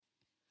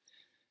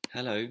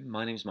Hello,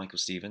 my name is Michael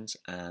Stevens,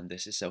 and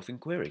this is Self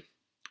Inquiry,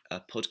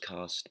 a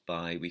podcast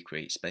by We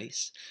Create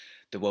Space,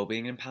 the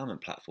wellbeing and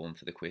empowerment platform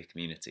for the queer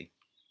community,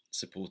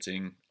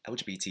 supporting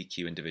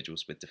LGBTQ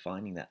individuals with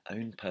defining their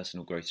own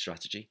personal growth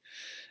strategy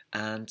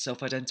and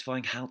self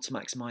identifying how to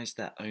maximize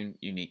their own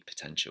unique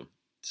potential.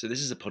 So, this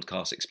is a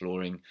podcast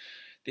exploring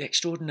the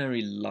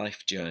extraordinary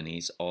life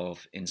journeys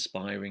of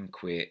inspiring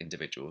queer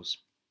individuals.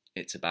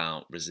 It's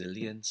about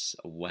resilience,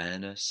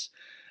 awareness,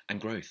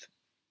 and growth.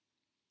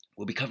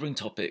 We'll be covering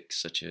topics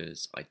such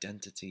as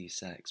identity,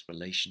 sex,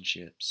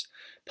 relationships,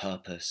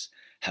 purpose,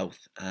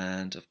 health,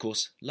 and of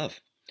course,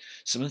 love.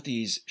 Some of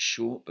these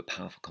short but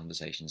powerful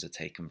conversations are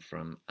taken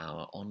from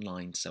our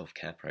online self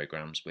care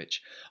programs,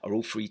 which are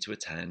all free to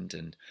attend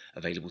and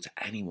available to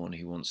anyone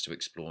who wants to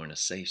explore in a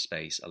safe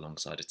space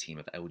alongside a team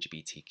of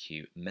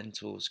LGBTQ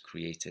mentors,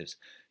 creatives,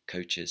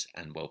 coaches,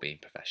 and wellbeing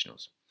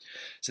professionals.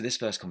 So, this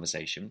first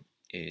conversation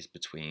is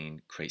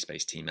between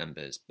CreateSpace team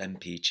members Ben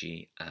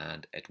Peachy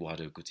and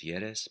Eduardo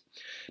Gutierrez.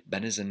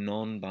 Ben is a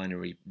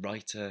non-binary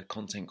writer,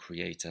 content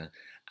creator,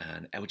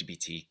 and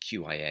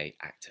LGBTQIA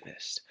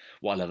activist.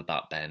 What I love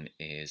about Ben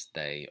is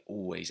they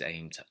always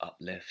aim to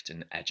uplift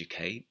and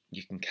educate.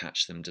 You can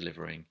catch them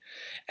delivering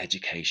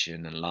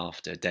education and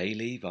laughter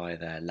daily via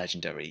their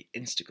legendary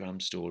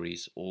Instagram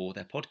stories or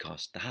their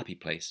podcast, The Happy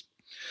Place.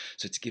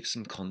 So, to give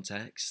some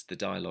context, the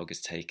dialogue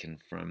is taken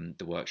from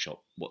the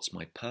workshop What's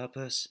My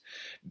Purpose?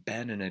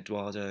 Ben and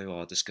Eduardo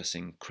are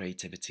discussing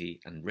creativity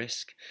and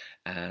risk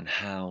and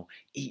how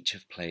each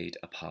have played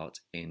a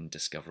part in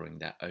discovering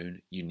their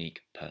own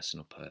unique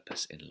personal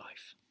purpose in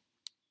life.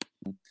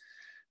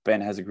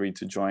 Ben has agreed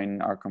to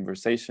join our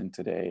conversation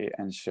today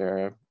and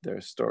share their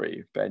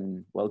story.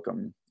 Ben,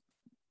 welcome.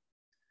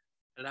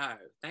 Hello,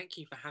 thank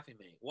you for having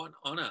me. What an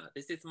honor.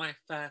 This is my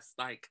first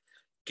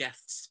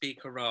guest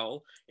speaker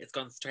role. It's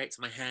gone straight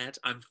to my head.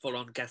 I'm full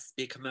on guest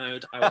speaker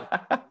mode.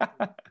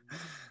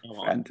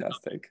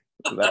 Fantastic.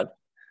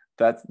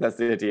 That's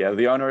the idea.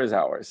 The honor is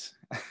ours.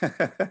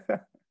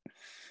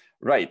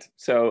 Right.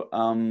 So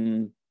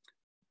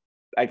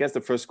I guess the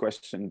first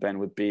question, Ben,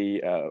 would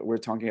be we're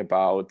talking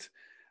about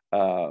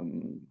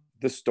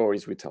the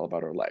stories we tell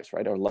about our lives,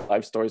 right? Our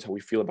life stories, how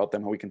we feel about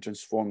them, how we can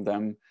transform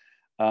them.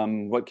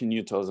 What can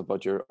you tell us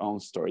about your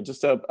own story?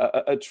 Just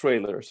a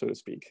trailer, so to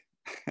speak.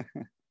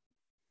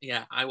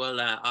 Yeah, I will.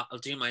 I'll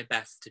do my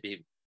best to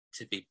be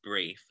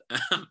brief.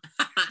 I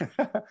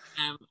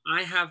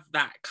have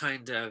that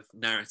kind of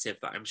narrative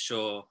that I'm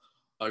sure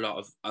a lot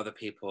of other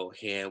people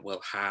here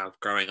will have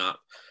growing up,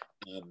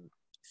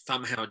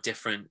 somehow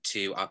different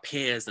to our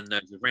peers and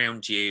those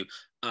around you.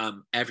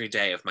 Every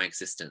day of my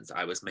existence,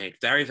 I was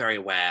made very, very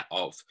aware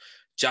of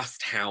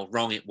just how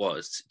wrong it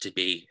was to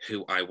be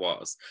who I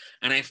was.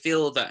 And I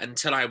feel that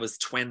until I was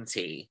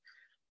 20,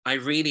 I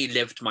really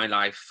lived my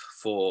life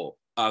for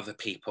other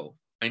people.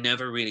 I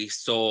never really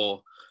saw,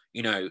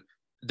 the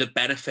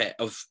benefit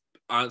of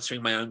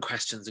answering my own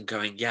questions and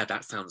going, yeah,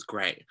 that sounds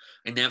great.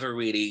 I never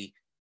really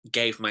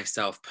gave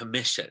myself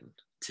permission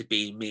to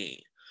be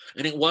me.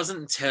 And it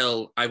wasn't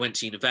until I went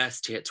to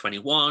university at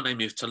 21, I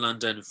moved to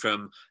London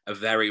from a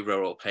very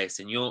rural place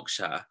in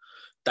Yorkshire,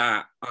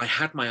 that I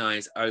had my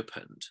eyes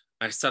opened.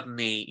 I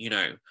suddenly,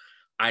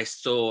 I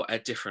saw a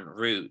different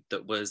route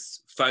that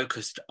was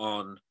focused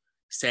on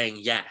saying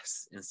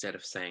yes instead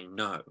of saying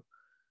no.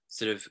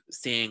 Sort of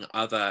seeing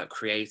other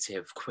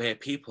creative queer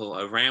people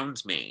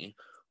around me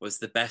was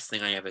the best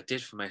thing I ever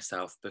did for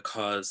myself,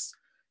 because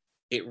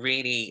it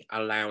really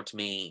allowed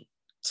me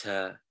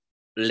to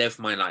live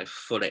my life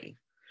fully.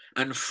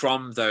 And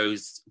from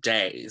those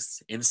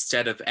days,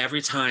 instead of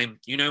every time,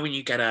 when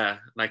you get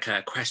a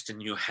question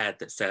in your head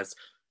that says,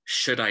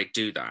 should I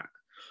do that?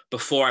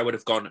 Before I would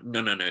have gone,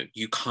 no,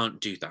 you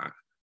can't do that.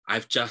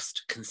 I've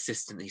just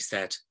consistently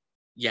said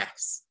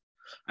yes.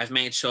 I've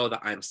made sure that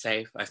I'm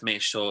safe. I've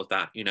made sure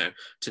that,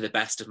 to the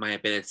best of my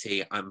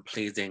ability, I'm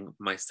pleasing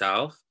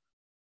myself.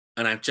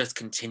 And I've just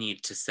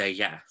continued to say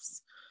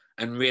yes.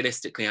 And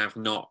realistically, I've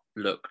not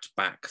looked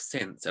back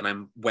since. And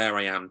I'm where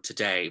I am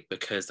today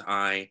because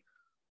I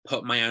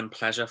put my own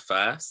pleasure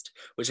first,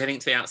 which I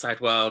think to the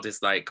outside world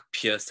is like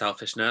pure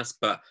selfishness.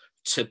 But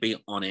to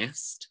be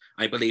honest,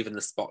 I believe in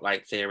the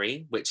spotlight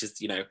theory, which is,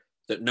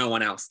 that no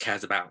one else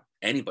cares about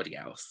anybody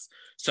else.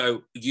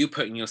 So you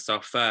putting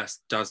yourself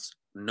first does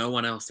no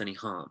one else any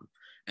harm,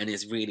 and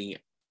is really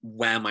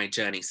where my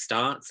journey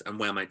starts and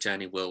where my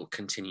journey will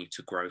continue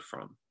to grow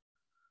from.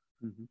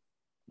 Mm-hmm.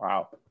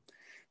 Wow.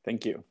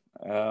 Thank you.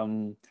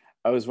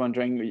 I was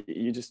wondering,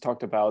 you just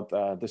talked about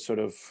the sort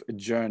of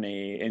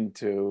journey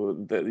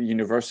into the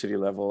university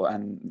level,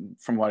 and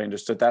from what I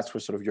understood, that's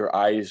where sort of your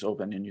eyes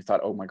opened and you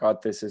thought, oh my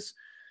God,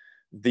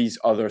 these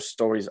other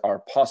stories are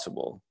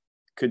possible.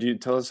 Could you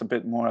tell us a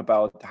bit more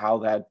about how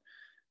that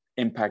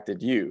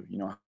impacted you?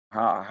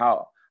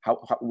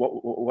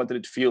 What did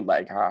it feel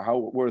like?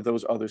 How were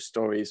those other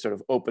stories sort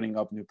of opening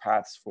up new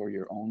paths for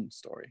your own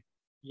story?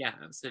 Yeah,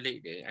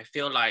 absolutely. I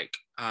feel like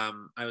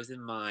I was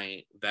in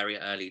my very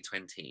early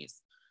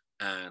 20s,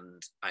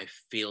 and I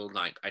feel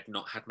like I'd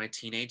not had my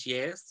teenage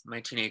years.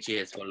 My teenage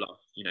years were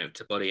lost, you know,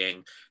 to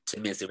bullying, to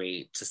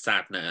misery, to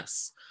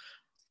sadness.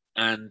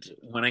 And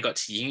when I got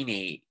to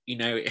uni, you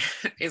know,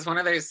 it's one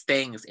of those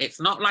things. It's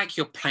not like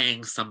you're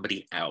playing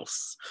somebody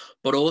else,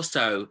 but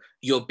also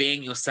you're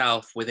being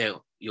yourself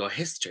without your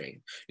history.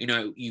 You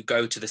know, you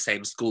go to the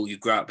same school, you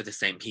grow up with the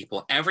same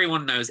people.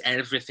 Everyone knows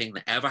everything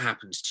that ever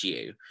happened to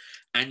you,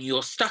 and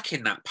you're stuck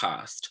in that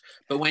past.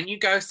 But when you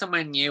go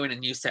somewhere new and a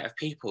new set of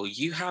people,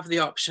 you have the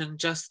option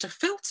just to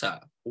filter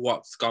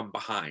what's gone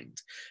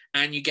behind.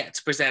 And you get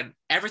to present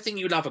everything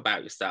you love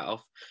about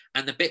yourself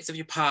and the bits of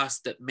your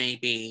past that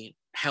maybe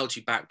held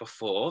you back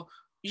before,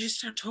 you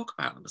just don't talk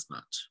about them as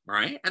much,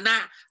 right? And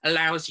that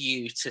allows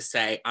you to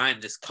say,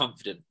 I'm this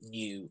confident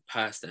new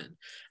person.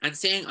 And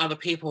seeing other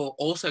people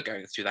also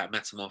going through that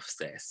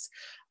metamorphosis,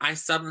 I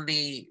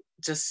suddenly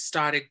just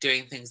started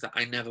doing things that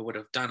I never would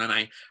have done.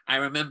 And I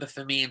remember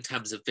for me, in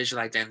terms of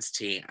visual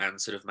identity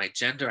and sort of my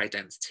gender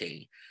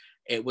identity,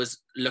 it was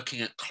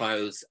looking at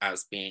clothes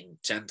as being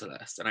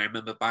genderless. And I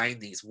remember buying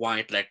these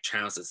wide leg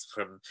trousers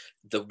from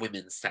the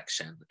women's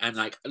section. And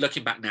like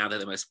looking back now, they're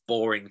the most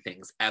boring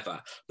things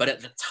ever. But at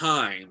the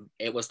time,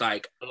 it was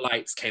like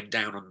lights came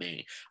down on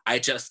me. I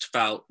just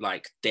felt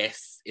like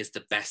this is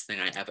the best thing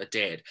I ever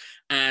did.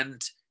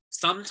 And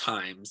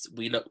sometimes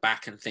we look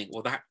back and think,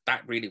 well,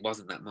 that really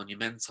wasn't that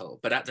monumental.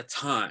 But at the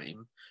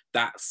time,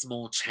 that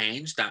small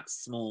change, that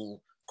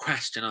small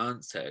question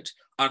answered,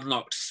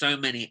 unlocked so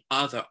many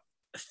other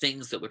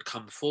things that would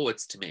come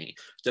forwards to me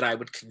that I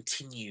would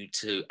continue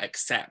to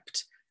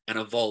accept and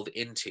evolve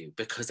into,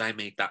 because I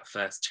made that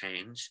first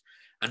change.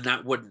 And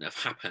that wouldn't have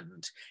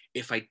happened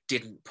if I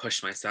didn't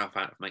push myself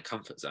out of my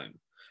comfort zone.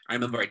 I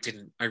remember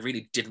I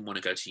really didn't want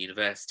to go to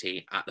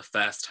university at the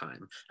first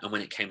time. And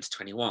when it came to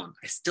 21,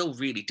 I still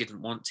really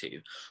didn't want to,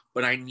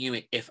 but I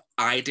knew if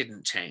I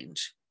didn't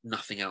change,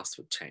 nothing else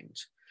would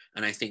change.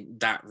 And I think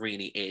that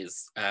really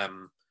is a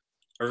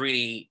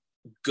really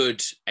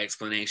good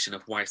explanation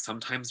of why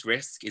sometimes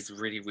risk is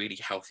really, really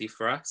healthy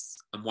for us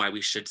and why we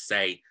should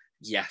say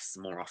yes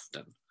more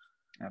often.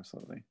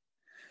 Absolutely.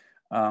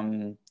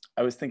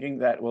 I was thinking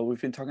that, well,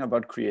 we've been talking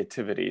about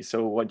creativity.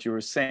 So what you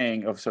were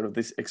saying of sort of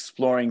this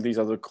exploring these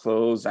other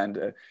clothes, and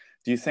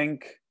do you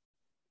think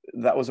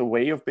that was a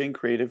way of being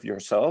creative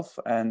yourself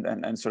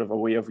and sort of a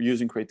way of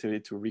using creativity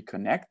to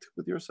reconnect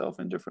with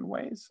yourself in different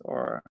ways,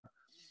 or?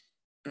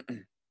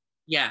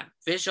 Yeah,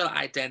 visual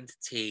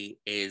identity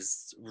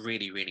is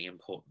really, really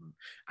important.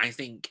 I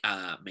think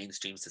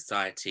mainstream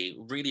society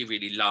really,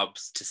 really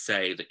loves to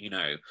say that, you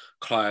know,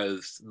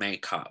 clothes,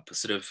 makeup,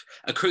 sort of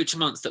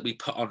accoutrements that we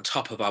put on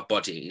top of our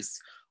bodies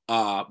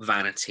are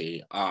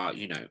vanity, are,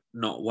 you know,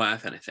 not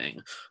worth anything.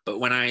 But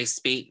when I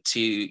speak to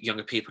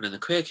younger people in the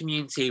queer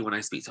community, when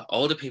I speak to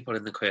older people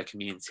in the queer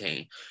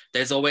community,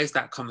 there's always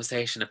that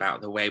conversation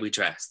about the way we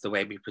dress, the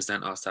way we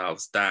present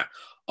ourselves, that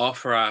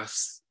offer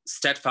us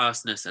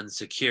steadfastness and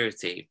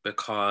security,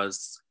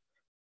 because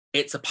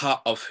it's a part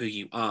of who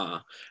you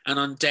are. And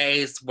on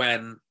days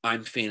when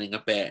I'm feeling a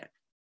bit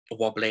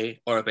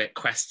wobbly or a bit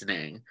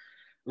questioning,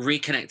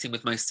 reconnecting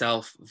with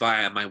myself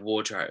via my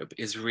wardrobe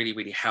is really,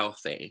 really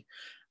healthy.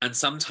 And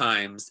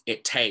sometimes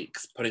it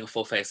takes putting a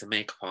full face of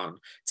makeup on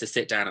to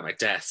sit down at my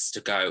desk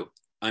to go,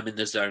 I'm in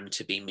the zone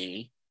to be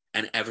me,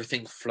 and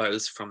everything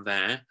flows from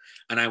there.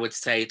 And I would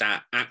say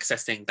that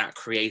accessing that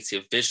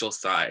creative visual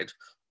side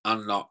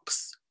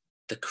unlocks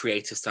the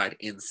creative side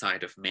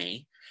inside of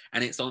me.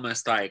 And it's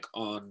almost like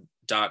on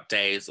dark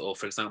days, or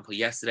for example,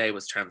 yesterday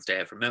was Trans Day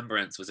of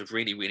Remembrance, was a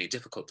really, really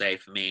difficult day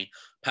for me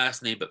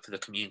personally, but for the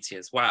community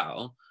as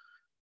well.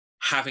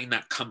 Having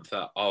that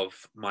comfort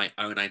of my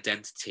own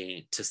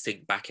identity to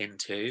sink back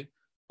into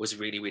was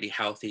really, really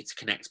healthy to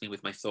connect me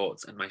with my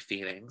thoughts and my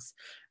feelings.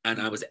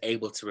 And I was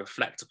able to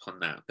reflect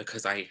upon that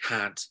because I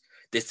had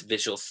this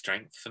visual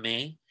strength for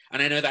me.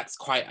 And I know that's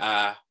quite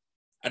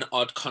an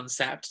odd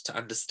concept to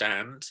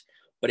understand,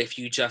 but if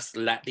you just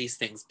let these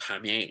things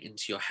permeate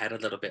into your head a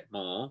little bit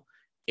more,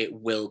 it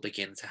will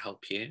begin to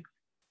help you.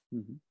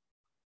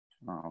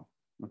 Mm-hmm. Oh,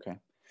 okay.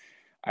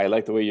 I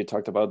like the way you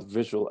talked about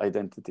visual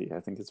identity. I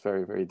think it's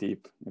very, very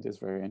deep. It is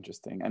very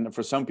interesting. And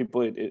for some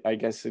people, I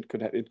guess it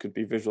could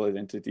be visual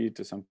identity.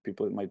 To some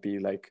people, it might be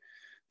like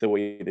the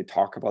way they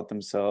talk about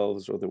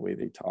themselves or the way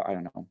they talk. I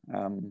don't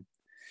know.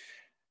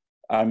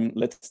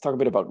 Let's talk a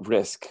bit about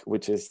risk,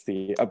 which is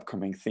the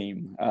upcoming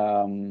theme.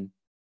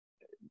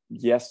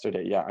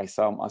 Yesterday, I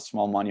saw a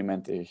small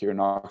monument here in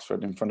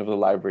Oxford in front of the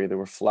library. There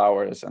were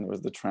flowers and there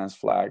was the trans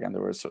flag, and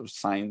there were sort of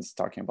signs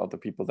talking about the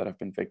people that have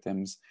been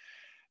victims.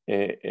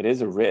 It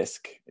is a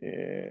risk,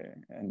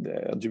 and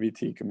the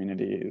LGBT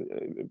community,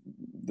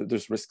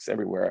 there's risks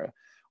everywhere.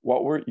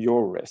 What were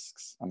your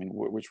risks? I mean,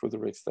 which were the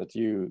risks that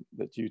you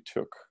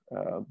took?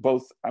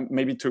 Both,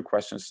 maybe two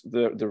questions.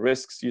 The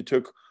risks you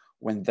took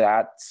when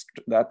that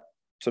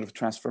sort of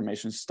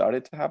transformation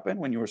started to happen,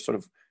 when you were sort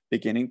of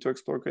beginning to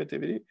explore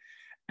creativity,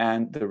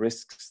 and the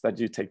risks that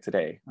you take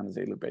today on a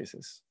daily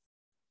basis.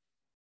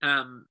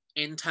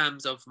 In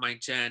terms of my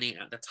journey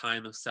at the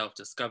time of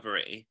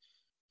self-discovery,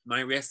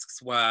 my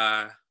risks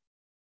were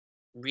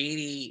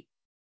really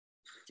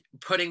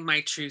putting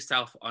my true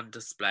self on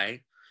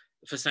display.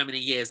 For so many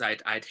years,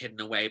 I'd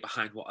hidden away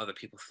behind what other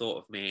people thought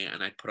of me,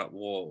 and I'd put up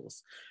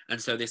walls.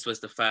 And so this was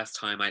the first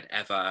time I'd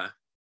ever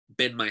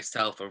been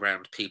myself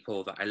around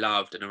people that I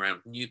loved and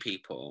around new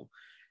people.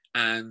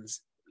 And,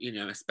 you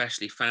know,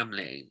 especially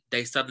family,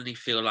 they suddenly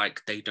feel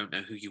like they don't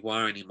know who you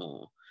are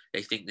anymore.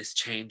 They think this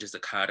change has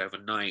occurred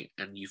overnight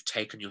and you've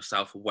taken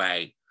yourself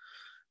away,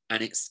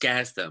 and it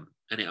scares them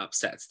and it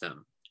upsets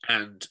them.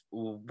 And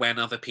when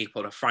other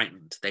people are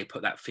frightened, they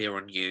put that fear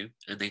on you,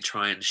 and they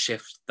try and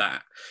shift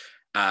that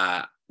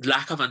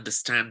lack of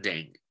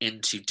understanding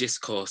into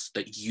discourse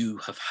that you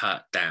have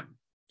hurt them.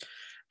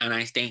 And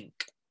I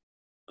think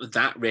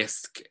that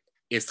risk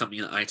is something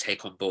that I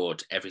take on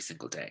board every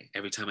single day.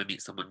 Every time I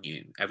meet someone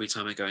new, every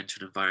time I go into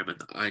an environment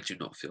that I do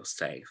not feel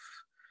safe,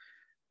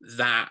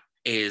 that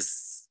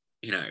is,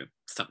 you know,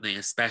 something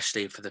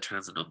especially for the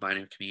trans and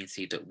non-binary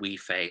community that we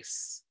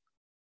face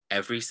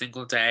every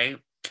single day.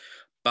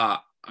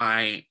 But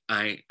I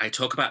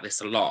talk about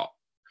this a lot.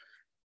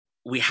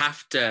 We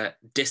have to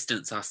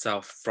distance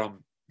ourselves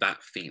from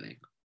that feeling,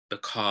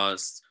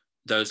 because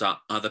those are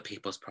other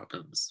people's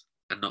problems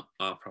and not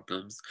our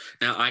problems.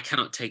 Now, I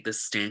cannot take the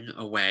sting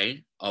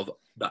away of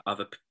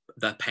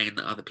the pain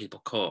that other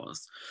people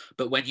cause.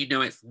 But when you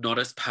know it's not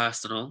as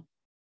personal,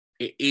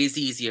 it is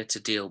easier to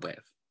deal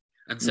with.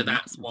 And so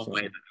that's one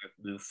way that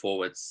I've moved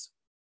forwards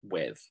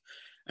with.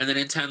 And then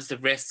in terms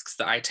of risks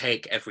that I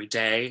take every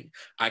day,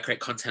 I create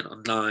content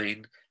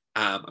online.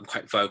 I'm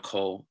quite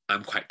vocal.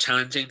 I'm quite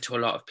challenging to a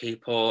lot of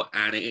people,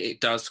 and it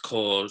does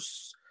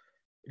cause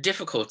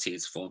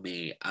difficulties for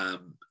me.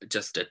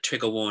 Just a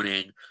trigger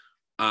warning,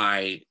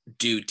 I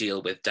do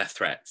deal with death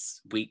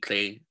threats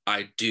weekly.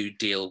 I do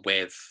deal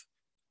with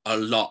a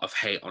lot of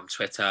hate on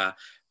Twitter,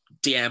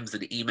 DMs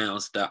and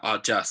emails that are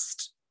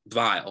just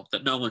vile,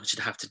 that no one should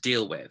have to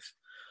deal with.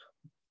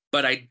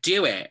 But I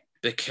do it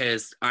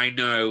because I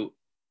know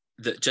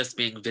that just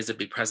being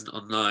visibly present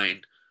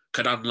online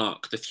could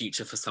unlock the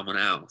future for someone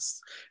else.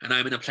 And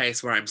I'm in a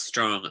place where I'm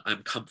strong,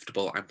 I'm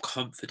comfortable, I'm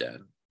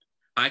confident.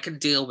 I can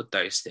deal with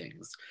those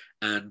things.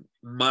 And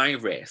my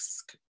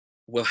risk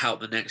will help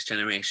the next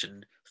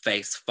generation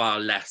face far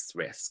less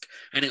risk.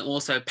 And it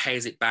also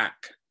pays it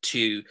back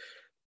to,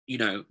 you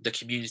know, the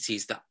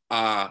communities that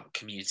our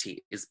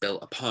community is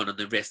built upon and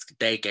the risk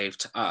they gave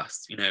to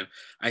us. You know,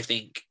 I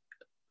think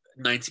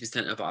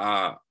 90% of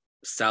our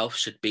self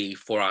should be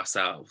for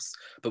ourselves,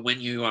 but when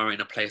you are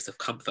in a place of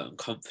comfort and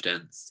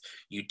confidence,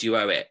 you do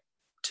owe it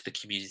to the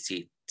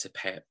community to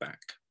pay it back.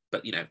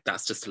 But you know,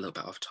 that's just a little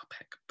bit off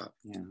topic. But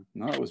yeah,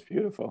 no, it was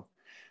beautiful.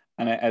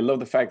 And I love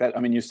the fact that,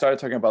 I mean, you started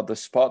talking about the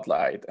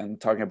spotlight and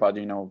talking about,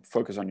 you know,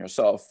 focus on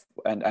yourself,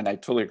 and I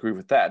totally agree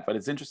with that. But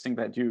it's interesting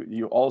that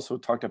you also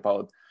talked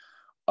about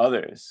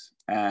others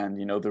and,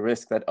 you know, the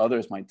risk that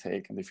others might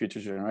take in the future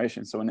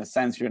generation. So in a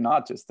sense, you're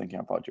not just thinking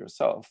about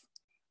yourself.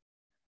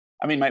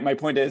 I mean, my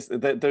point is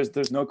that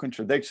there's no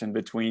contradiction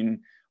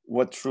between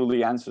what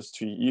truly answers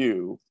to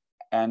you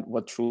and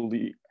what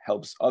truly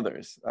helps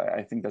others.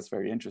 I think that's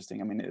very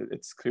interesting. I mean,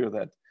 it's clear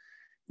that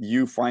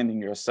you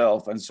finding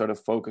yourself and sort of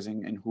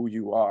focusing in who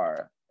you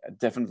are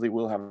definitely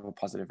will have a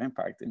positive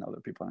impact in other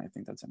people. And I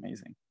think that's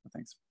amazing. I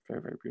think it's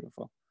very, very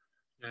beautiful.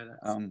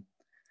 yeah,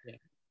 yeah.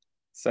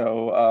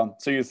 So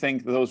you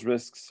think those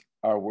risks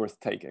are worth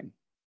taking?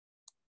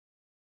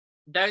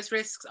 Those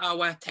risks are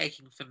worth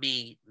taking for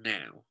me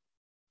now.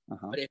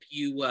 But if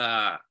you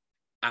were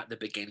at the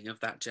beginning of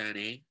that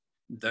journey,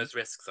 those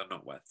risks are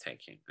not worth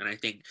taking. And I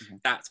think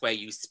that's where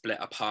you split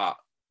apart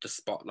the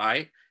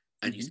spotlight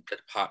and you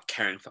split apart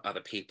caring for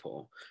other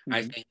people.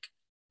 I think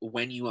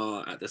when you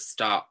are at the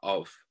start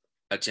of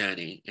a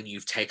journey and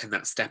you've taken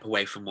that step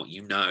away from what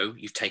you know,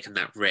 you've taken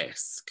that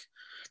risk,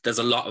 there's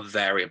a lot of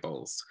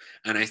variables.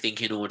 And I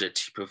think in order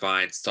to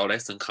provide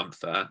solace and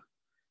comfort,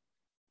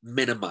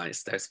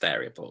 minimize those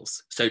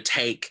variables. So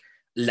take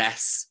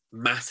less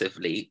massive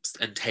leaps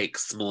and take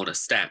smaller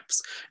steps.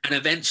 And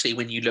eventually,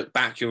 when you look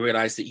back, you'll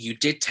realize that you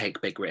did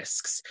take big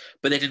risks,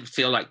 but they didn't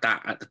feel like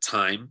that at the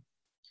time.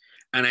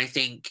 And I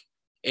think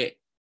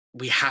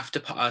we have to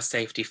put our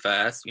safety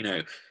first. You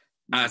know,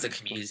 as a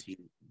community,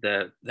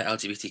 the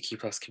LGBTQ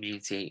plus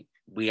community,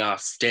 we are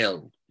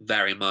still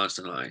very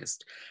marginalized.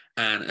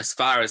 And as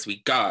far as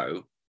we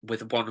go,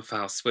 with one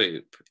foul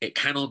swoop, it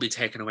can all be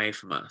taken away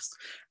from us.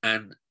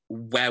 And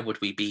where would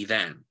we be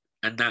then?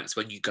 And that's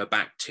when you go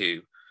back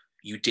to,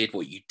 you did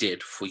what you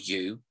did for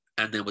you,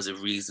 and there was a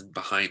reason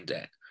behind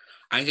it.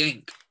 I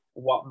think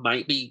what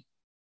might be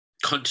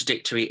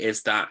contradictory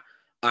is that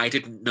I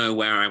didn't know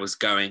where I was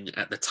going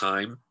at the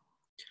time,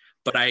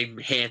 but I'm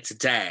here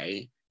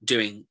today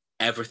doing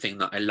everything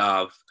that I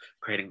love,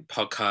 creating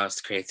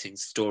podcasts, creating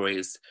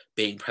stories,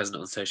 being present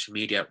on social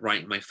media,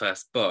 writing my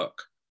first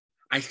book.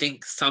 I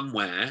think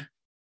somewhere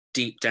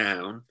deep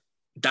down,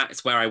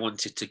 that's where I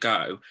wanted to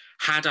go.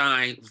 Had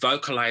I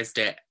vocalized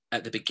it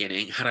at the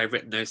beginning, had I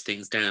written those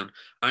things down,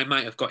 I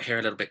might have got here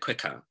a little bit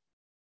quicker,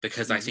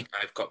 because I think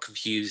I've got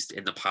confused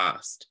in the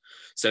past.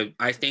 So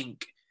I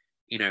think,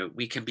 You know,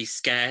 we can be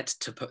scared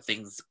to put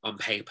things on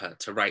paper,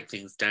 to write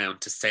things down,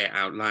 to say it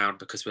out loud,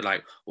 because we're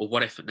like, well,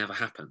 what if it never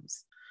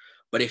happens?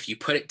 But if you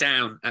put it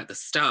down at the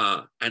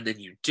start and then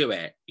you do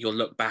it, you'll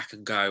look back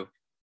and go,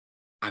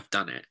 I've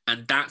done it.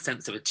 And that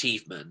sense of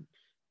achievement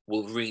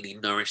will really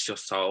nourish your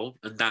soul.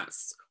 And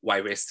that's why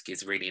risk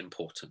is really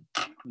important.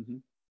 Mm-hmm.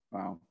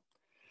 Wow.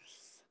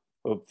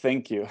 Well,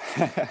 thank you.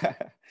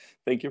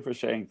 Thank you for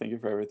sharing. Thank you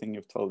for everything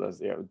you've told us.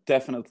 Yeah,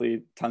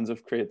 definitely tons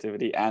of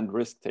creativity and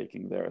risk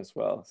taking there as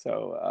well.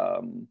 So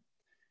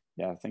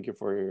yeah, thank you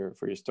for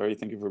your story.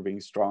 Thank you for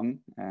being strong,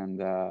 and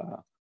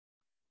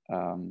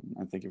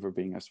thank you for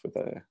being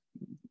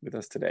with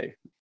us today.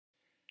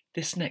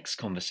 This next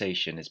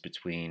conversation is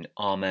between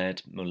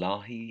Ahmed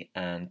Mulahi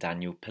and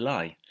Daniel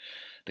Pillai,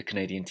 the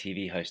Canadian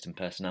TV host and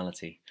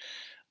personality.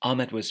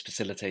 Ahmed was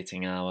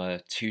facilitating our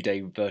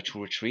 2-day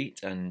virtual retreat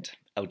and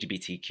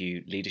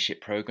LGBTQ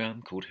leadership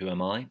program called Who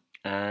Am I?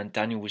 And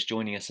Daniel was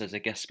joining us as a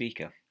guest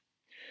speaker.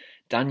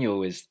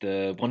 Daniel is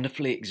the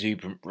wonderfully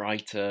exuberant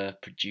writer,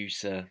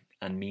 producer,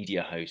 and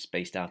media host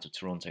based out of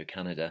Toronto,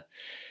 Canada.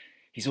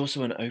 He's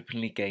also an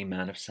openly gay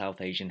man of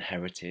South Asian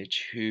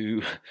heritage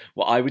who,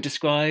 what I would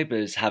describe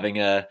as having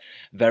a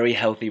very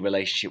healthy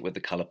relationship with the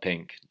colour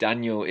pink.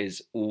 Daniel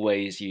is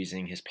always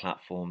using his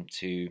platform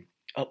to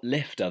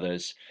uplift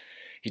others.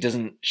 He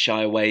doesn't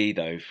shy away,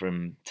 though,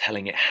 from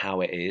telling it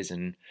how it is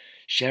and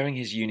sharing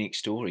his unique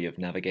story of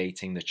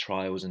navigating the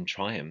trials and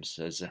triumphs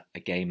as a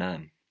gay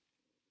man.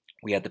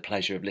 We had the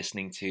pleasure of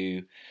listening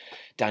to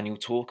Daniel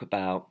talk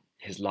about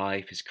his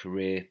life, his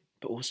career,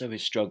 but also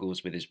his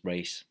struggles with his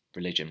race,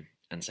 religion,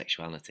 and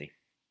sexuality.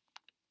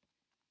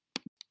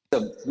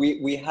 So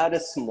we had a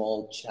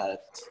small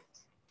chat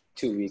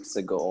 2 weeks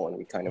ago, and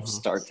we kind of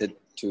started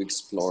to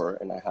explore,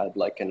 and I had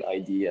like an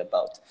idea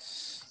about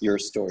your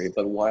story,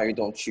 but why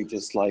don't you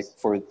just, like,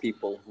 for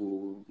people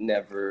who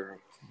never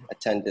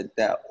attended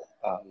that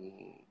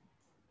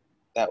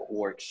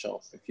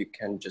workshop, if you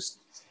can just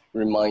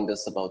remind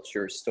us about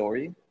your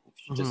story,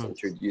 if you just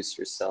introduce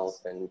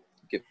yourself and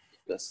give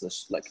us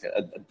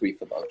a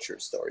brief about your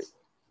story.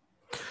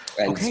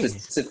 And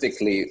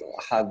specifically,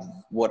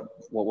 what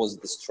was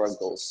the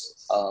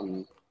struggles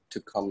to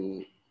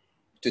come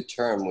to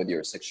term with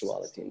your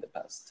sexuality in the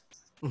past?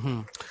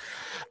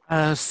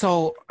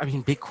 So, I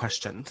mean, big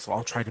question. So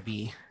I'll try to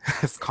be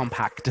as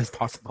compact as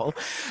possible.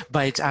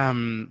 But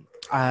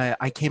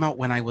I came out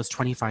when I was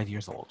 25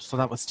 years old. So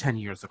that was 10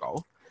 years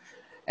ago.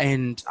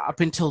 And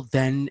up until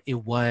then,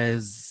 it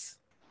was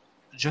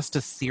just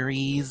a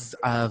series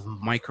of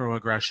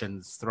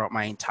microaggressions throughout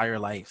my entire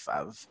life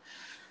of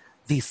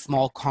these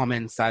small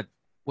comments that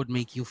would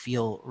make you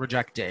feel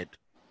rejected,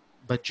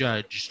 but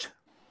judged.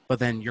 But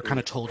then you're kind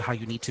of told how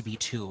you need to be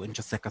too. And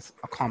just like a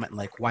comment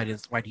like, why do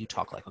you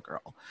talk like a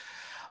girl?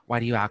 Why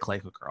do you act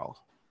like a girl?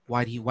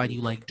 Why do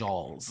you like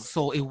dolls?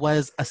 So it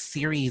was a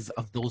series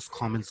of those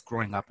comments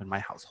growing up in my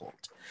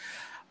household.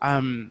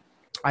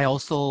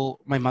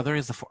 My mother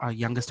is a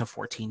youngest of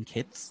 14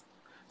 kids.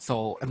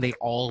 So, and they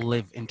all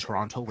live in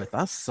Toronto with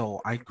us.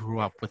 So I grew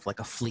up with like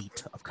a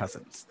fleet of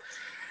cousins.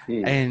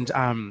 And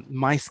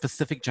my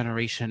specific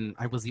generation,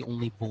 I was the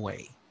only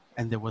boy,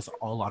 and there was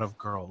a lot of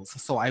girls.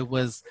 So I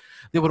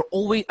would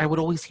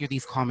always hear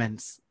these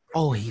comments,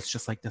 oh, he's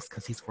just like this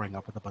because he's growing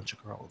up with a bunch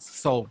of girls.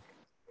 So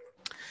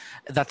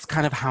that's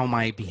kind of how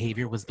my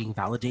behavior was being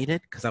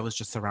validated, because I was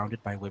just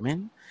surrounded by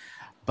women.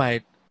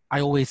 But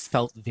I always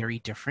felt very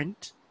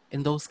different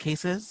in those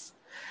cases.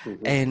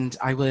 And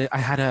I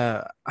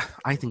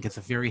think it's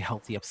a very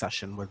healthy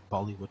obsession with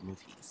Bollywood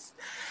movies.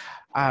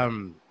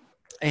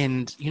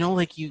 And, you know,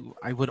 like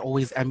I would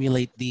always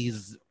emulate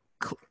these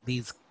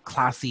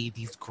classy,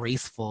 these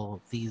graceful,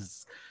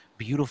 these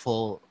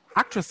beautiful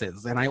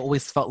actresses. And I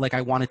always felt like I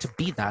wanted to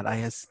be that. I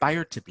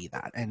aspired to be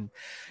that. And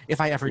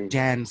if I ever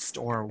danced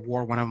or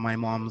wore one of my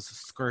mom's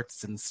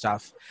skirts and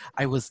stuff,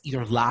 I was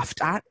either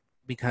laughed at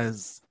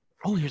because,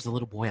 oh, here's a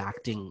little boy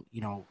acting,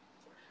 you know,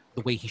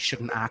 the way he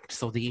shouldn't act.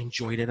 So they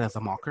enjoyed it as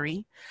a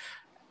mockery.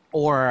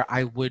 Or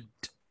I would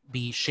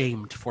be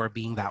shamed for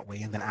being that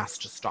way and then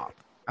asked to stop.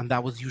 And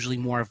that was usually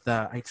more of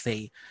I'd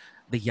say,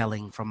 the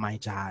yelling from my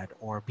dad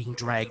or being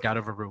dragged out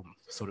of a room,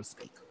 so to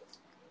speak.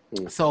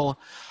 So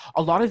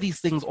a lot of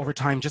these things over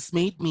time just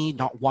made me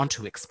not want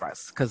to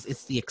express, because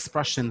it's the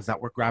expressions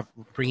that were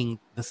bringing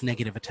this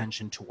negative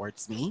attention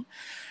towards me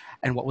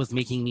and what was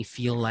making me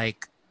feel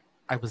like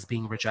I was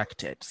being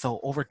rejected. So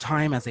over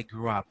time, as I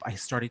grew up, I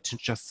started to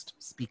just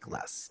speak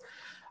less.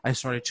 I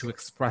started to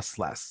express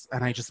less,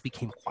 and I just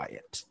became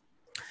quiet.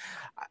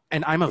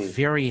 And I'm a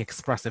very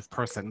expressive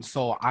person.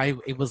 So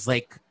it was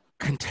like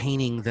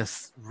containing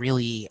this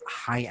really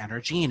high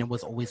energy, and it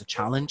was always a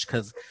challenge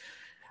because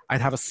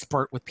I'd have a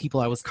spurt with people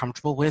I was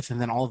comfortable with, and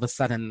then all of a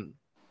sudden,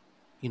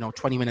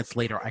 20 minutes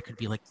later, I could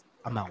be like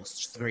a mouse,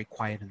 just very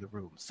quiet in the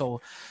room.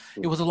 So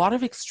it was a lot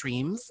of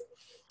extremes.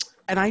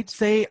 And I'd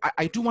say,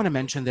 I do want to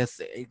mention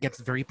this, it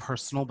gets very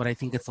personal, but I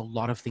think it's a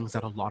lot of things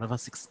that a lot of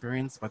us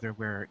experience, whether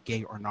we're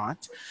gay or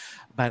not.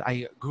 But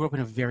I grew up in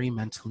a very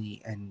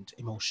mentally and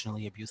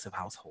emotionally abusive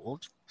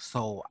household.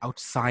 So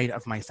outside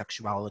of my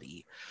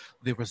sexuality,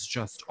 there was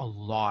just a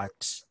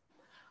lot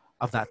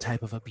of that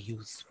type of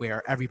abuse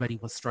where everybody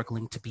was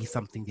struggling to be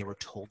something they were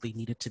told they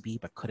needed to be,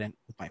 but couldn't,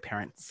 with my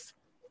parents,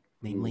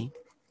 namely.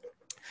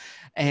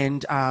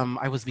 And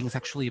I was being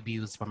sexually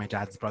abused by my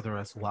dad's brother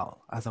as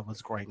well as I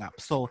was growing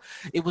up. So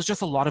it was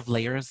just a lot of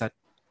layers that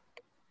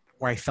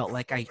where I felt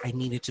like I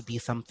needed to be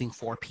something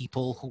for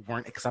people who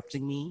weren't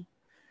accepting me.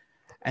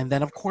 And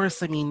then, of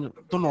course, I mean,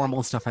 the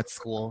normal stuff at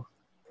school.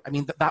 I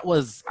mean, that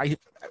was,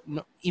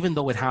 even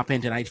though it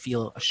happened and I'd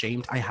feel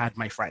ashamed, I had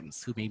my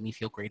friends who made me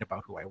feel great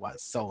about who I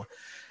was. So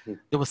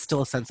there was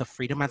still a sense of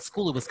freedom at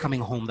school. It was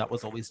coming home that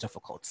was always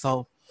difficult.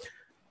 So,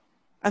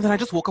 and then I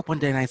just woke up one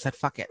day and I said,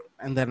 fuck it.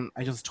 And then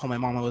I just told my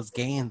mom I was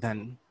gay. And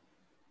then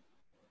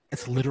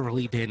it's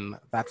literally been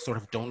that sort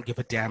of don't give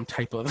a damn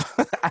type of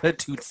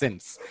attitude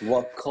since.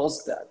 What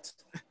caused that?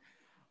 I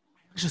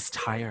was just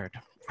tired.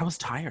 I was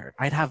tired.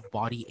 I'd have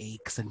body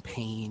aches and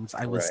pains.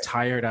 I was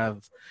tired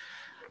of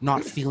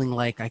not feeling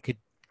like I could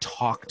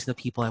talk to the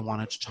people I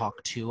wanted to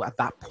talk to. At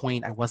that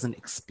point, I wasn't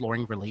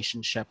exploring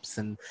relationships,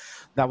 and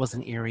that was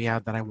an area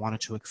that I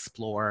wanted to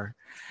explore.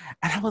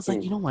 And I was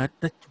like, you know what?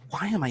 Like,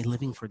 why am I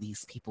living for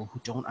these people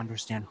who don't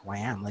understand who I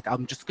am? Like,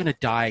 I'm just gonna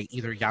die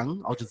either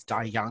young, I'll just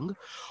die young,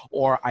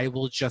 or I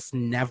will just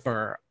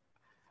never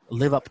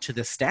live up to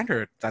the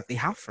standard that they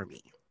have for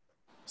me.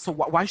 So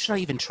why should I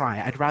even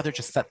try? I'd rather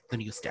just set the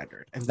new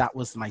standard. And that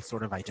was my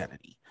sort of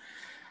identity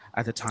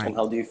at the time. And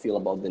how do you feel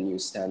about the new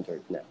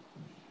standard now?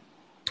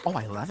 Oh,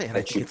 I love it.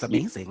 I think it's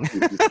amazing.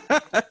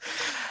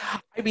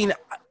 I mean,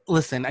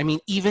 listen, I mean,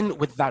 even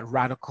with that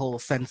radical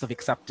sense of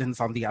acceptance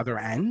on the other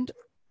end,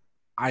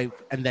 and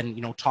then,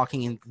 you know,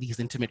 talking in these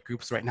intimate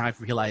groups right now, I've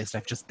realized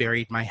I've just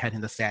buried my head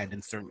in the sand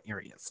in certain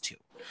areas too.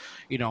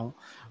 You know,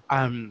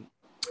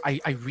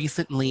 I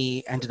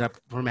recently ended up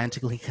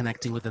romantically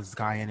connecting with this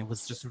guy, and it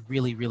was just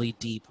really, really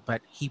deep,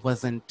 but he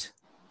wasn't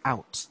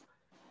out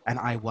and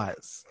I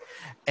was.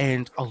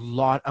 And a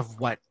lot of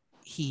what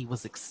he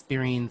was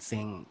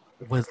experiencing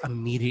was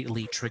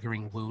immediately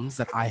triggering wounds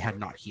that I had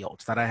not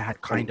healed, that I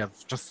had kind of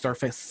just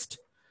surfaced.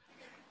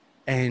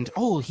 And,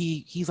 oh,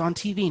 he's on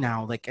TV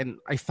now. Like, and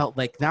I felt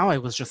like now I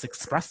was just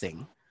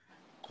expressing.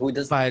 Who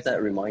does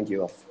that remind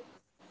you of?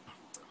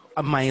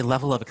 My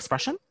level of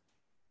expression?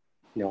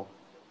 No,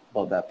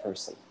 about that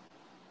person.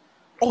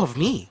 Oh, of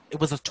me.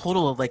 It was a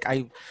total of like,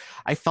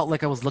 I felt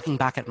like I was looking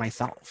back at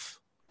myself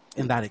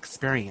in that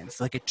experience.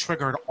 Like, it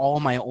triggered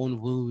all my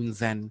own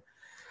wounds, and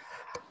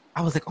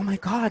I was like, oh my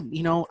God,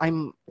 you know,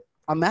 I'm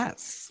a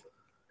mess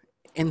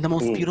in the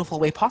most beautiful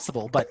way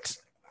possible. But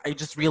I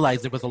just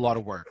realized it was a lot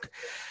of work.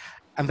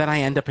 And then I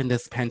end up in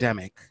this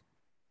pandemic,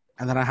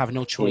 and then I have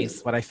no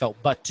choice, but I felt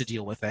but to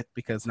deal with it,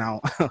 because now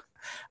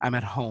I'm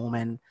at home,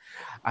 and,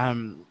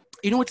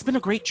 you know, it's been a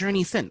great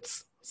journey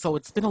since. So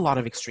it's been a lot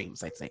of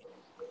extremes, I'd say.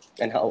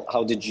 And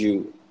how did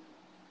you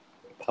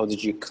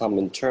come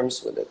in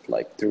terms with it,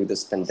 like through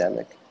this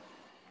pandemic?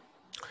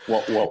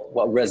 What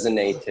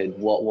resonated?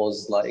 What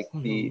was like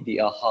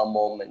the aha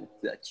moment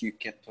that you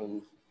kept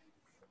on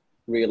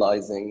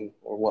realizing,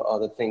 or what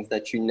other things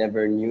that you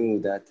never knew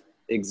that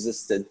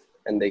existed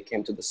and they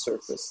came to the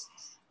surface?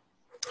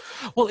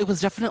 Well, it was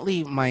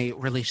definitely my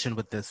relation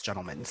with this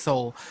gentleman.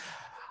 So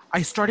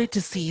I started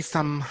to see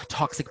some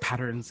toxic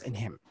patterns in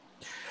him.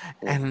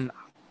 And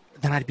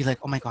then I'd be like,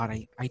 oh my God,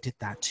 I did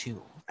that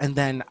too. And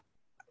then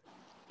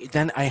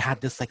I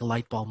had this like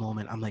light bulb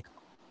moment. I'm like,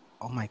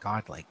 oh my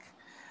God, like,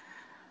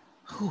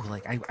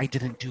 I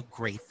didn't do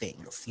great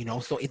things, you know?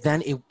 So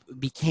then it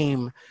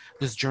became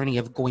this journey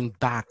of going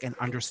back and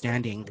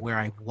understanding where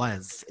I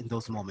was in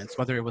those moments,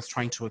 whether it was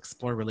trying to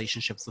explore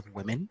relationships with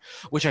women,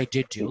 which I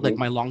did do. Like,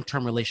 my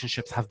long-term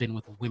relationships have been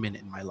with women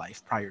in my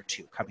life prior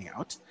to coming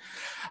out.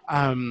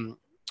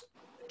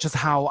 Just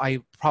how I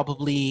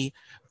probably,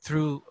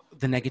 through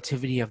the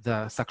negativity of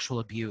the sexual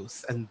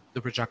abuse and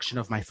the rejection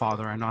of my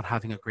father and not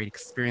having a great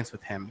experience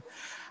with him,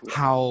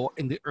 how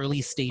in the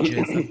early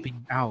stages of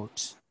being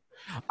out,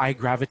 I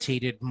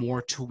gravitated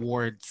more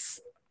towards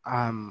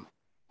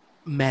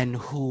men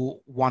who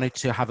wanted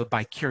to have a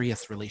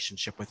vicarious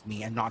relationship with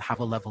me and not have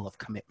a level of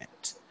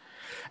commitment.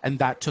 And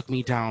that took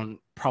me down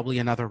probably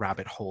another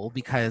rabbit hole,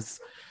 because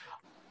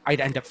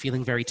I'd end up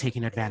feeling very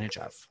taken advantage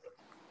of.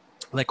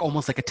 Like,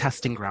 almost like a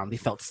testing ground. They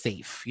felt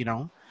safe, you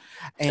know?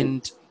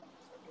 And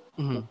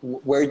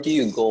where do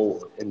you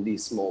go in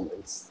these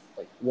moments?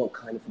 Like, what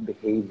kind of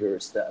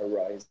behaviors that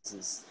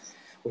arises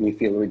when you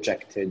feel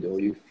rejected, or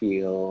you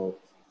feel,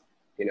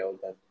 you know,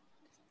 that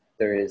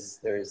there is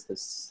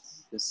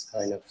this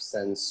kind of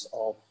sense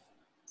of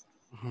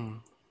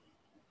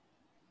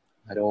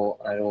I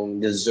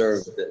don't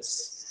deserve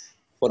this.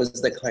 What is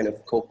the kind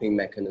of coping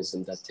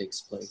mechanism that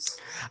takes place?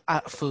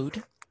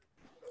 Food.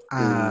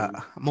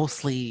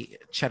 Mostly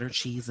cheddar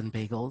cheese and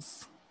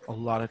bagels. a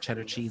lot of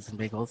cheddar cheese and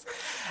bagels.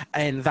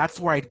 And that's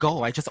where I'd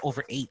go. I just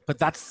overate. But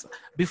that's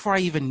before I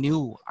even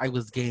knew I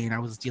was gay and I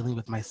was dealing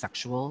with my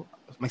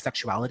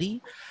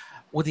sexuality.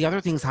 With the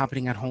other things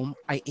happening at home,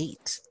 I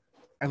ate.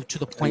 And to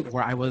the point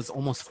where I was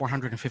almost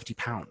 450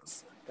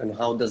 pounds. And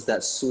how does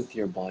that soothe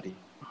your body?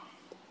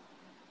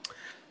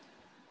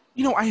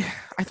 You know, I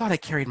thought I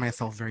carried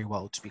myself very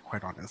well, to be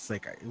quite honest.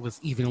 Like, it was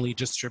evenly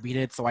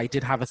distributed, so I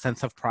did have a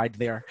sense of pride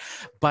there.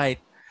 But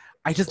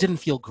I just didn't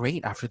feel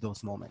great after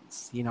those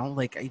moments, you know?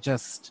 Like,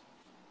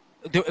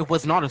 it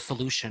was not a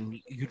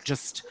solution. You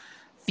just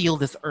feel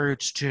this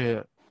urge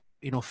to,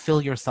 you know,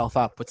 fill yourself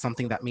up with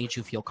something that made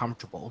you feel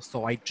comfortable.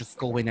 So I'd just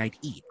go and I'd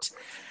eat.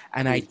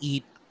 And I'd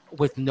eat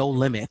with no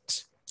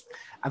limit.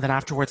 And then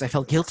afterwards, I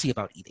felt guilty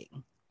about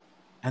eating.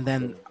 And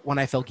then when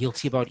I felt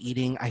guilty about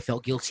eating, I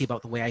felt guilty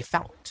about the way I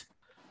felt.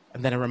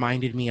 And then it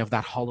reminded me of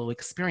that hollow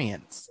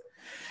experience.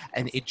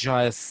 And it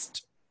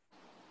just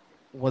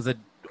was a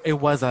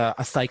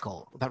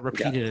cycle that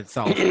repeated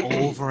itself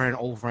over and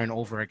over and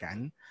over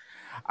again,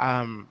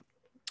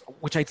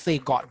 which I'd say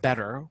got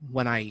better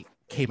when I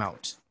came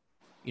out.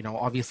 You know,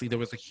 obviously there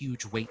was a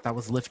huge weight that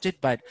was lifted,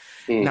 but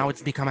now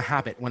it's become a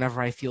habit.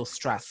 Whenever I feel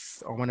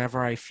stress or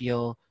whenever I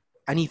feel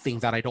anything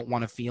that I don't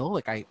want to feel,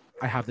 like I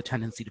have the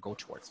tendency to go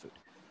towards food.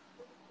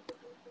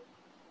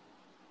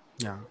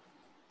 Yeah.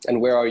 And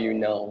where are you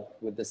now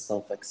with this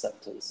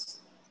self-acceptance,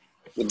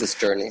 with this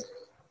journey?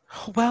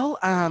 Well,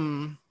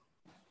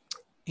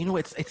 you know,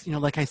 it's you know,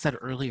 like I said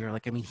earlier,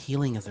 like, I mean,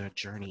 healing is a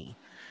journey.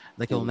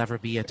 Like, it'll never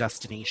be a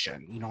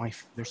destination. You know,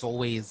 there's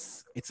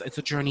always, it's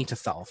a journey to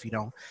self, you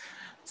know.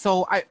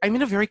 So I'm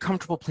in a very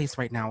comfortable place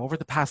right now. Over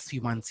the past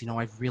few months, you know,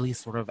 I've really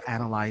sort of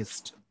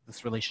analyzed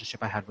this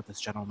relationship I had with this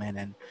gentleman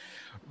and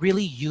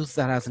really used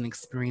that as an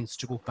experience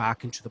to go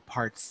back into the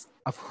parts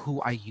of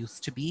who I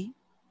used to be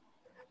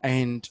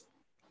and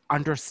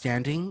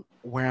understanding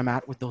where I'm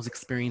at with those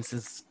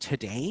experiences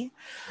today.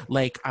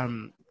 Like,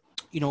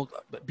 you know,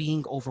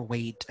 being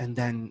overweight and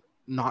then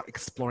not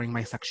exploring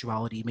my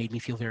sexuality made me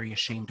feel very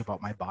ashamed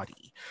about my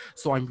body.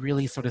 So I'm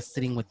really sort of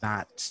sitting with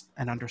that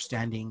and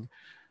understanding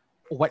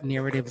what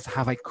narratives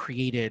have I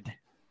created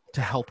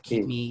to help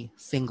keep me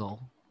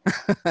single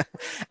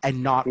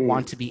and not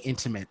want to be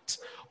intimate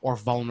or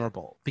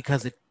vulnerable,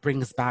 because it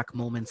brings back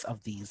moments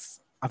of this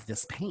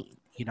pain,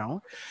 you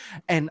know?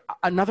 And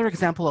another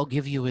example I'll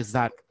give you is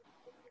that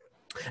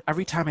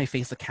every time I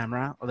face a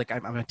camera, or like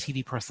I'm a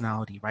TV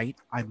personality, right?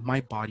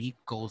 My body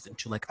goes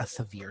into like a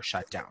severe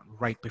shutdown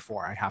right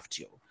before I have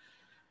to.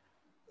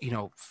 You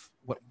know,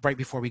 right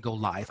before we go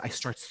live, I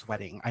start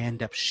sweating. I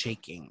end up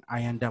shaking.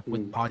 I end up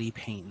with body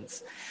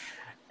pains.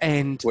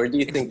 And where do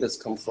you think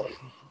this comes from?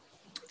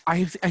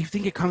 I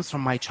think it comes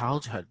from my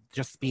childhood,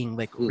 just being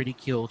like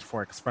ridiculed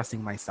for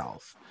expressing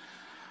myself.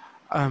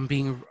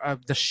 Being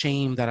the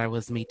shame that I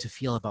was made to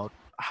feel about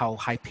how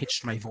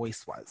high-pitched my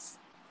voice was.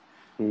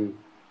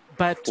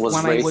 But was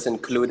when race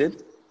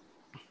included?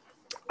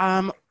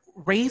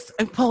 Race,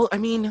 well, I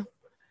mean,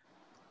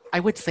 I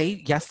would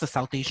say, yes, the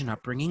South Asian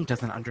upbringing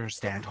doesn't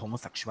understand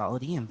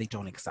homosexuality and they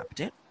don't accept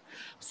it.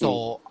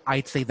 So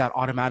I'd say that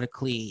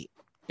automatically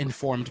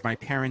informed my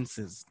parents'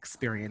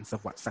 experience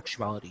of what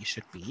sexuality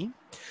should be.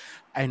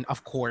 And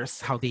of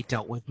course, how they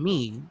dealt with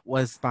me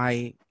was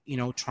by, you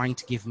know, trying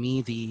to give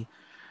me the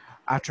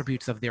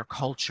attributes of their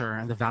culture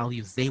and the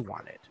values they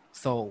wanted.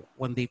 So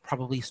when they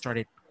probably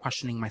started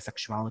questioning my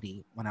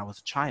sexuality when I was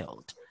a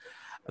child,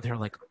 they're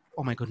like,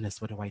 oh my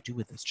goodness, what do I do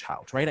with this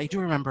child, right? I do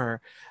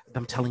remember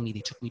them telling me they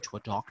took me to a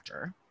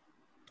doctor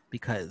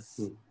because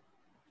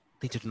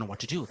they didn't know what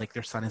to do. Like,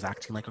 their son is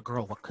acting like a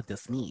girl. What could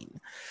this mean?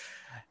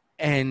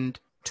 And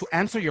to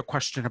answer your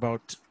question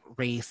about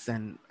race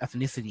and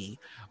ethnicity,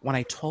 when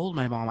I told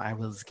my mom I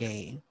was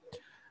gay,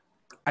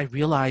 I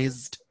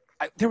realized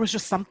there was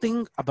just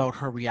something about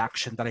her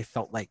reaction that I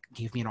felt like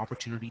gave me an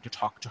opportunity to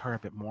talk to her a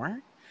bit more.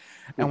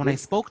 And when I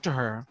spoke to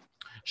her,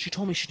 she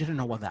told me she didn't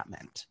know what that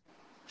meant.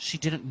 She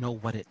didn't know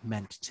what it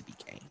meant to be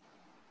gay.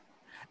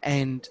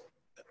 And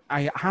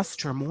I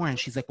asked her more, and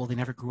she's like, well, they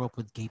never grew up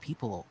with gay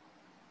people.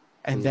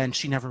 And then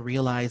she never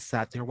realized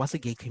that there was a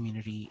gay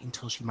community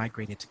until she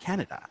migrated to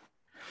Canada.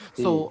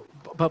 So,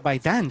 but by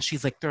then,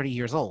 she's like 30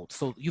 years old.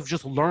 So you've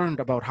just learned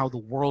about how the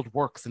world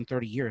works in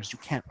 30 years. You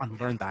can't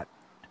unlearn that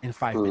in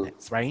 5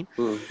 minutes, right?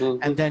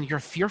 And then you're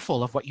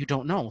fearful of what you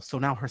don't know. So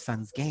now her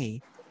son's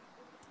gay.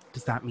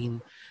 Does that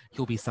mean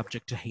he'll be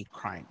subject to hate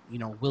crime? You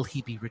know, will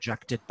he be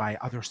rejected by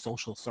other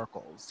social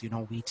circles? You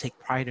know, we take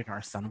pride in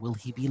our son. Will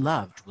he be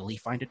loved? Will he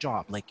find a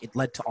job? Like, it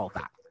led to all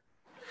that.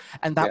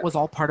 And that was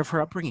all part of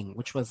her upbringing,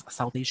 which was a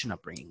South Asian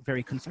upbringing,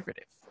 very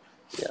conservative.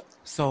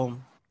 So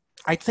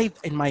I'd say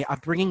in my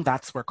upbringing,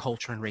 that's where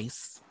culture and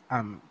race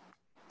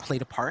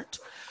played a part.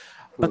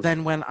 But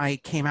then when I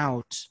came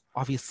out,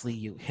 obviously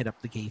you hit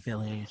up the gay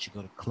village, you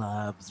go to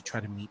clubs, you try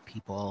to meet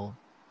people.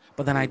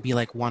 But then I'd be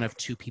like one of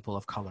two people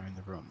of color in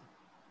the room,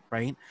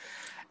 right?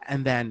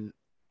 And then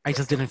I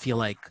just didn't feel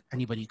like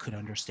anybody could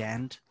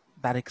understand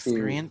that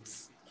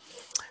experience.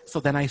 So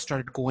then I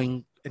started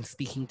going and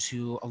speaking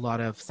to a lot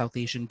of South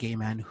Asian gay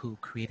men who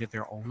created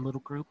their own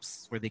little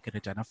groups where they could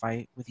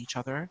identify with each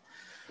other.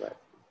 Right.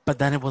 But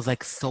then it was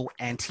like so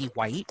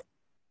anti-white.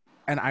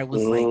 And I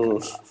was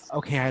like,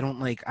 okay, I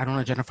don't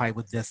identify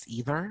with this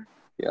either.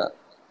 Yeah.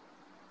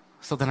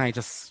 So then I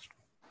just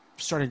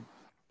started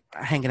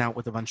hanging out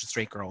with a bunch of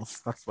straight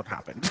girls. That's what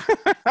happened.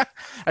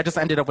 I just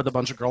ended up with a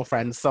bunch of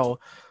girlfriends. So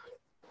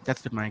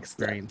that's been my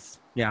experience.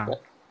 Yeah.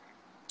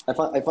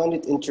 I find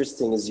it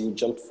interesting as you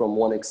jumped from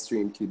one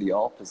extreme to the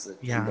opposite,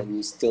 Yeah. and then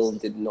you still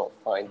did not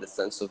find the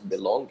sense of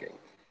belonging.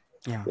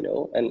 Yeah. You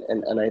know,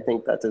 and I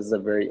think that is a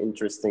very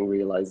interesting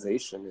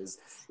realization.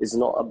 Is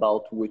not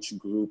about which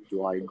group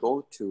do I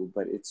go to,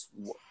 but it's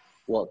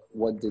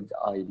what did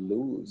I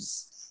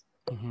lose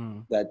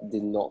that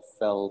did not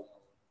felt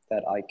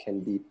that I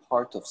can be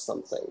part of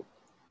something.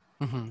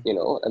 You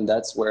know, and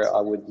that's where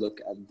I would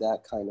look at that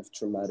kind of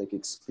traumatic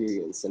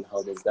experience and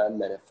how does that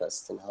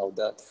manifest and how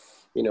that,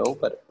 you know,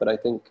 but I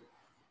think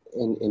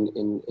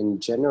in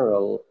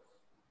general,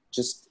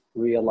 just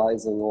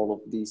realizing all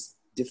of these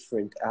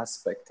different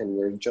aspects and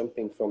we're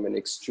jumping from an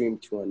extreme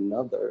to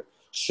another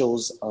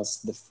shows us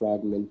the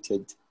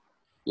fragmented,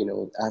 you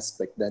know,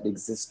 aspect that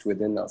exists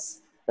within us.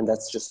 And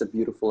that's just a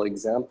beautiful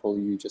example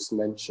you just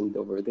mentioned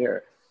over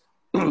there.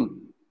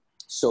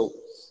 So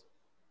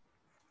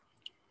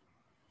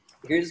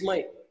here's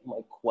my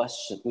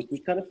question, which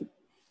would kind of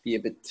be a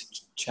bit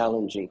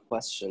challenging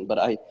question, but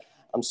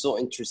I'm so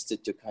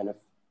interested to kind of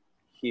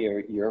hear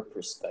your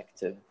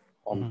perspective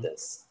on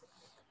this.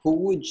 Who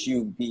would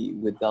you be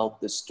without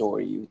the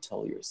story you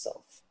tell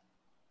yourself?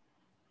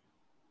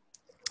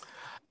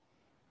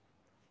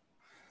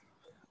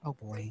 Oh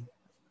boy.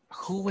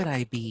 Who would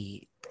I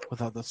be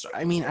without the story?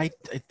 I mean, I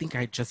think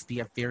I'd just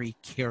be a very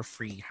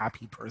carefree,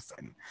 happy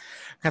person.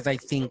 Because I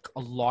think a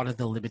lot of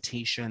the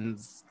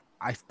limitations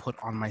I've put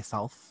on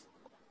myself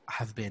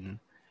have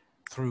been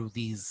through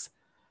these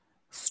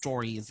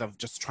stories of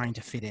just trying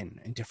to fit in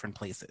different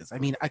places. I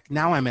mean,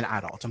 now I'm an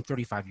adult. I'm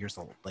 35 years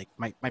old. Like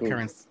my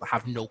parents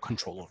have no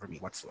control over me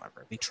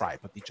whatsoever. They try,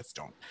 but they just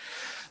don't.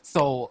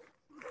 So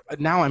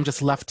now I'm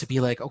just left to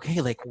be like,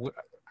 okay, like,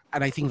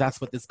 and I think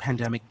that's what this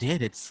pandemic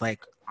did. It's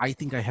like, I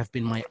think I have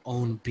been my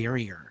own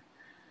barrier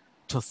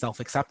to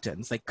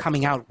self-acceptance. Like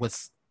coming out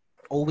was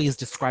always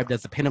described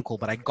as a pinnacle,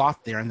 but I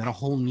got there and then a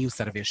whole new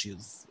set of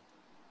issues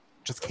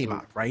just came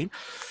up, right?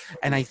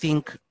 And I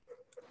think,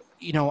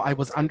 you know, I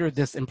was under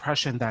this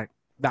impression that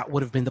that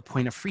would have been the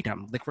point of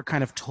freedom. Like we're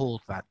kind of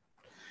told that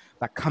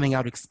coming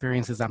out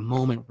experience is that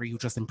moment where you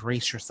just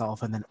embrace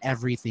yourself and then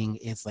everything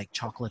is like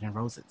chocolate and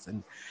roses.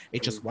 And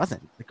it just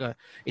wasn't. Like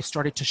it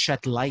started to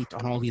shed light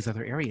on all these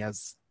other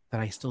areas that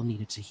I still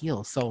needed to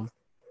heal. So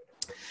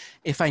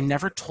if I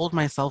never told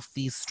myself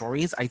these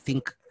stories, I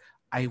think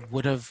I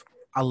would have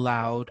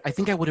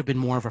been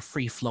more of a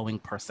free-flowing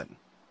person.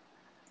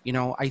 You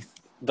know,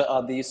 But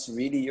are these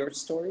really your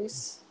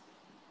stories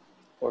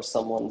or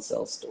someone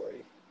else's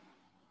story?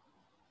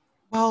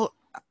 Well,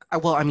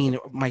 I mean,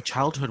 my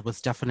childhood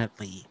was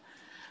definitely,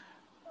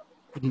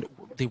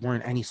 they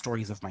weren't any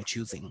stories of my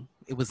choosing.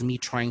 It was me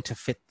trying to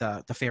fit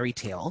the fairy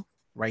tale,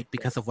 right?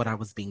 Because of what I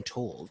was being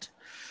told.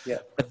 Yeah.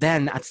 But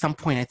then at some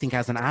point, I think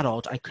as an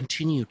adult, I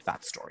continued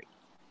that story,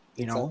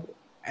 you know?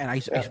 And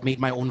I made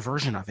my own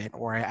version of it,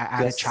 or I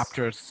added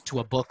chapters to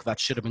a book that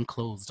should have been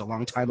closed a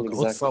long time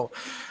ago. So,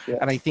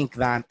 and I think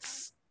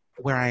that's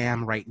where I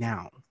am right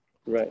now.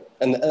 Right.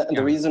 And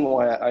the reason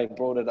why I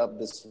brought it up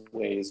this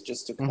way is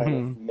just to kind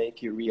of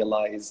make you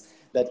realize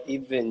that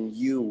even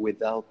you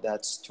without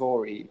that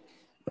story,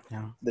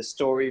 the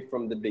story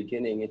from the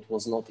beginning, it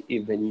was not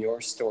even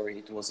your story.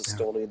 It was a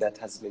story that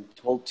has been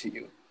told to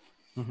you.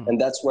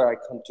 And that's where I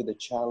come to the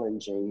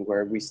challenging,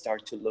 where we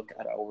start to look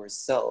at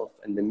ourselves,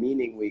 and the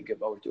meaning we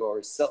give out to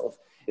ourselves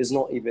is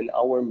not even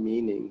our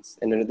meanings.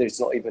 And it's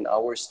not even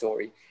our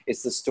story.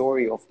 It's the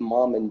story of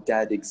mom and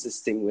dad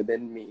existing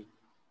within me.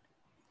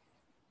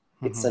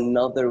 It's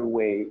another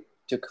way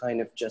to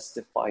kind of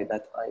justify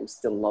that I'm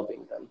still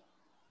loving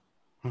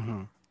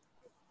them.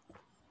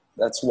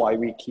 That's why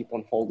we keep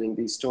on holding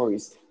these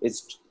stories.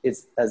 It's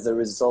as a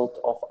result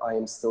of I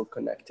am still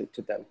connected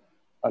to them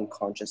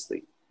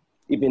unconsciously,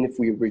 even if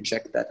we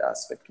reject that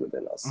aspect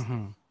within us.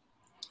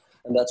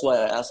 And that's why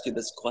I asked you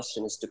this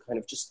question, is to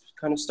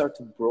kind of start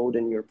to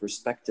broaden your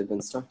perspective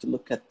and start to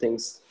look at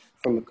things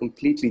from a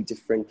completely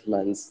different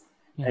lens,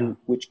 and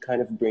which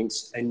kind of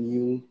brings a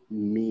new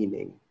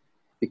meaning.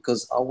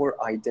 Because our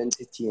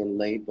identity and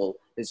label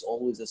is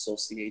always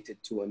associated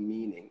to a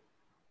meaning,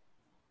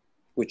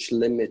 which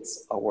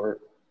limits our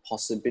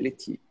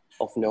possibility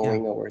of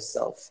knowing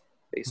ourselves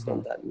based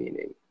on that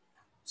meaning.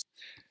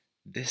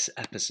 This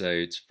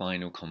episode's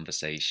final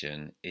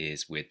conversation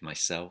is with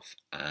myself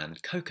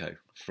and Coco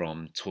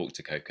from Talk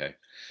to Coco.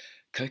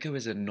 Coco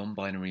is a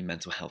non-binary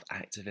mental health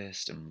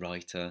activist and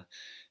writer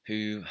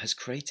who has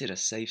created a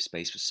safe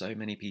space for so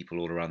many people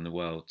all around the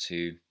world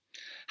to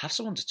have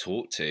someone to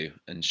talk to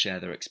and share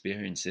their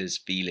experiences,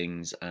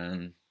 feelings,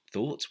 and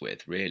thoughts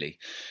with, really.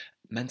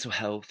 Mental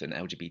health and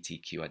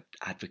LGBTQ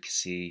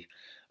advocacy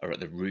are at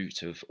the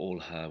root of all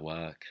her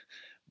work.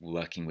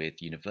 working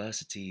with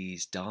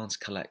universities, dance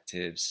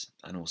collectives,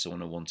 and also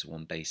on a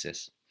one-to-one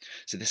basis.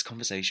 So this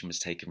conversation was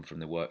taken from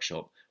the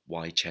workshop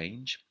Why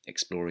Change?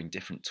 Exploring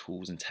different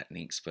tools and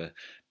techniques for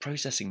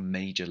processing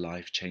major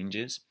life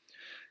changes.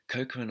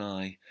 Coco and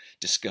I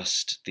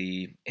discussed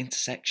the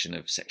intersection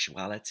of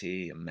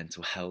sexuality and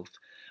mental health,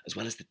 as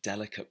well as the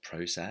delicate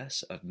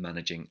process of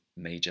managing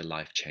major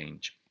life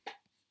change.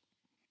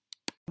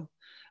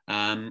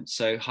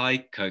 So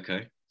hi,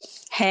 Coco.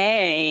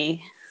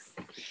 Hey.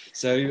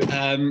 So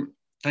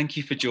thank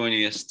you for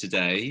joining us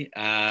today.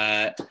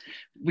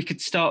 We could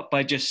start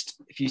by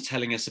just, if you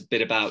telling us a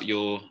bit about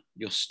your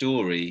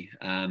story.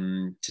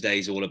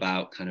 Today's all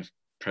about kind of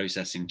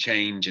processing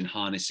change and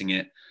harnessing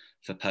it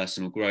for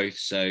personal growth.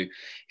 So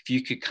if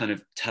you could kind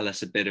of tell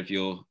us a bit of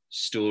your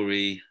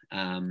story,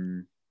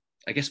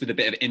 I guess with a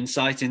bit of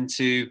insight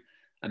into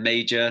a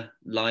major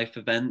life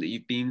event that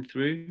you've been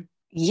through.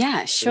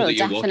 Yeah, sure,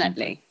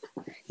 definitely.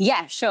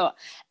 Yeah, sure.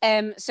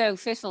 So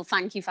first of all,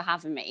 thank you for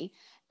having me.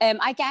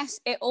 I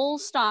guess it all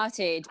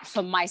started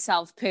for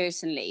myself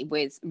personally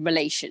with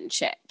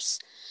relationships.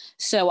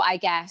 So I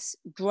guess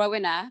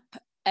growing up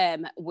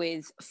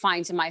with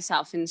finding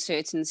myself in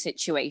certain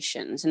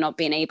situations and not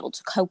being able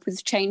to cope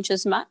with change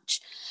as much.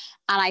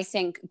 And I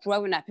think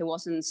growing up, it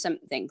wasn't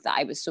something that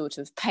I was sort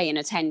of paying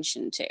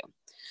attention to.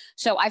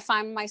 So I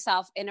found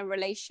myself in a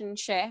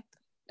relationship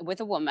with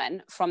a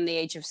woman from the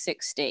age of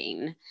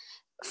 16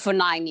 for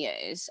 9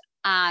 years.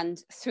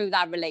 And through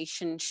that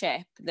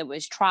relationship, there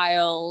was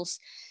trials,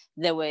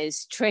 there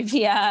was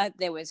trivia,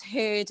 there was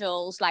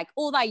hurdles, like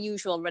all that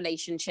usual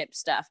relationship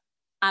stuff.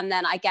 And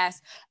then I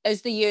guess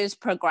as the years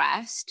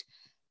progressed,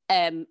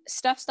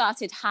 stuff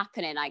started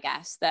happening, I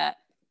guess, that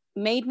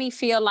made me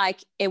feel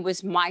like it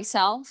was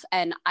myself,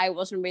 and I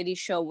wasn't really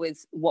sure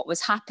with what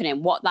was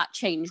happening, what that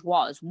change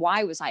was.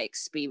 Why was I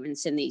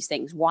experiencing these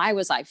things? Why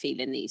was I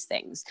feeling these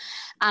things?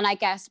 And I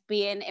guess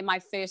being in my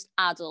first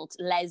adult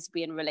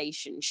lesbian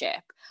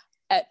relationship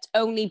at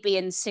only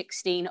being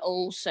 16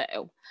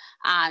 also,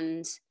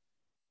 and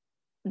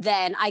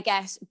then I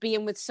guess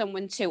being with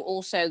someone too,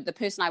 also the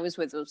person I was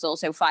with was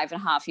also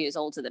 5.5 years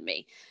older than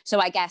me. So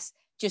I guess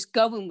just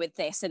going with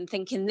this and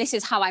thinking, this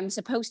is how I'm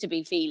supposed to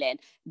be feeling.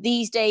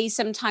 These days,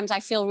 sometimes I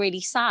feel really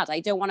sad. I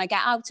don't want to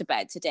get out of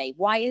bed today.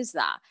 Why is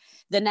that?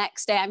 The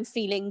next day I'm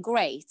feeling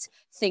great.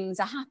 Things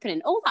are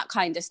happening, all that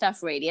kind of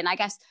stuff really. And I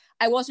guess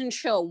I wasn't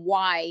sure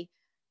why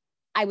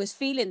I was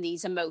feeling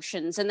these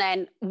emotions. And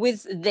then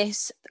with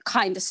this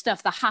kind of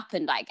stuff that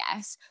happened, I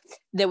guess,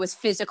 there was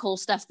physical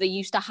stuff that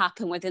used to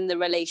happen within the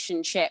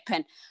relationship.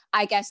 And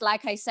I guess,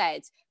 like I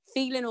said,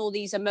 feeling all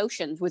these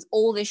emotions with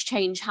all this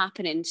change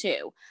happening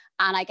too.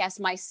 And I guess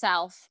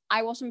myself,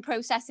 I wasn't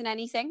processing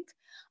anything.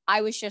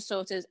 I was just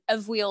sort of,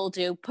 as we all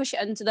do, push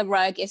it under the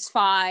rug, it's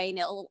fine,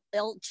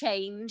 it'll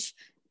change,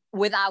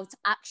 without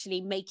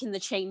actually making the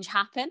change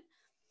happen.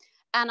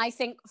 And I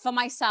think for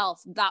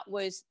myself, that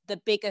was the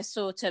biggest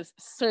sort of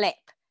flip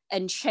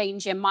and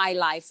change in my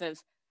life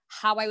of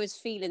how I was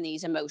feeling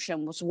these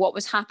emotions, what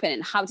was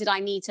happening, how did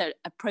I need to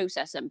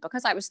process them?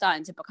 Because I was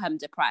starting to become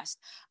depressed.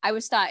 I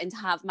was starting to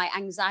have, my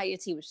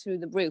anxiety was through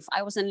the roof.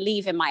 I wasn't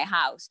leaving my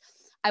house.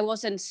 I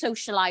wasn't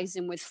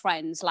socializing with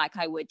friends like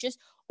I would. Just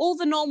all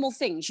the normal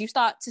things you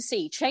start to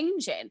see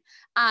changing.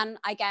 And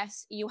I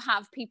guess you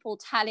have people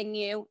telling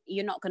you,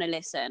 you're not going to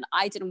listen.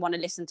 I didn't want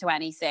to listen to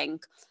anything.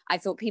 I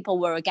thought people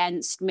were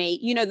against me.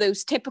 You know,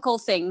 those typical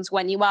things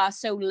when you are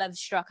so love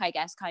struck, I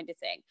guess, kind of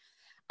thing.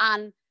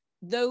 And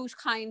those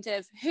kind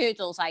of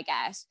hurdles, I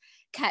guess,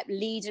 kept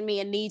leading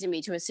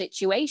me to a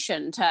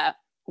situation to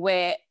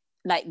where,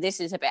 like, this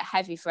is a bit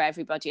heavy for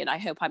everybody. And I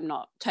hope I'm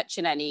not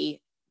touching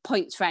any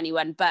points for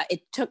anyone, but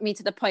it took me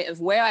to the point of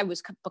where I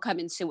was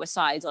becoming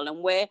suicidal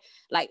and where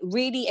like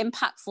really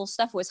impactful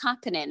stuff was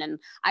happening. And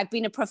I've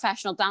been a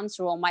professional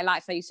dancer all my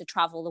life. I used to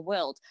travel the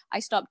world.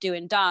 I stopped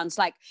doing dance,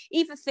 like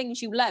even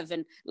things you love.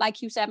 And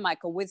like you said,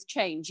 Michael, with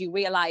change, you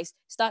realize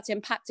starts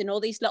impacting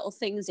all these little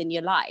things in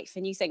your life.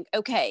 And you think,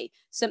 okay,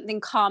 something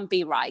can't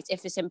be right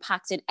if it's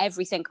impacting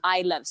everything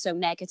I love so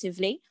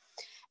negatively.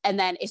 And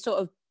then it sort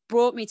of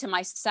brought me to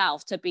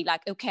myself to be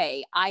like,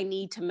 okay, I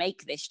need to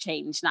make this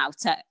change now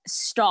to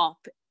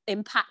stop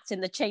impacting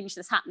the change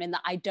that's happening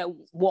that I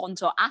don't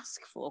want or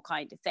ask for,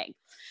 kind of thing.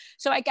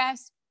 So I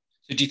guess.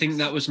 So do you think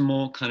that was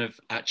more kind of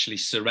actually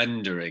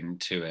surrendering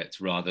to it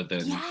rather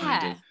than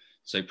kind of,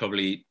 so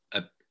probably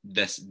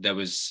there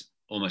was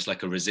almost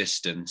like a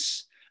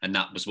resistance, and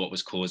that was what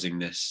was causing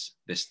this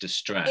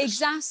distress?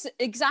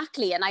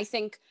 Exactly. And I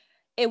think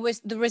it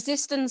was the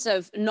resistance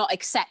of not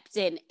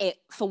accepting it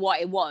for what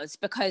it was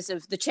because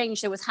of the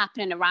change that was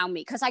happening around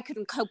me, because I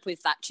couldn't cope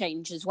with that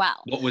change as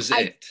well. What was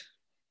it?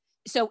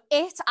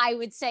 I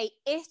would say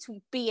it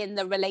being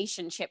the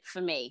relationship for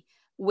me,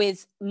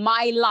 with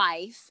my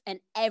life and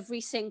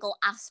every single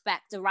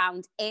aspect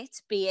around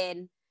it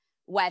being,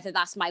 whether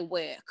that's my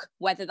work,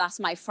 whether that's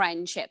my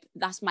friendship,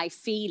 that's my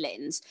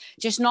feelings,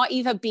 just not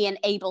even being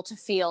able to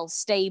feel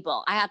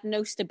stable. I had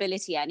no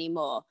stability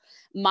anymore.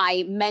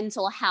 My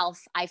mental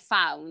health, I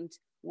found,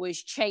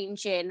 was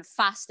changing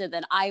faster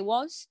than I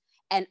was.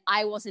 and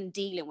I wasn't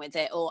dealing with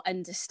it or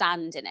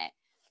understanding it.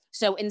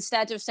 So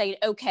instead of saying,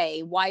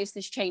 okay, why is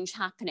this change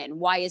happening?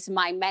 Why is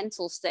my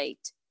mental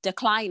state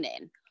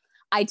declining?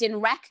 I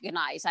didn't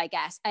recognize, I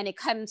guess. And it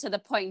came to the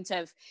point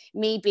of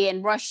me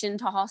being rushed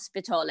into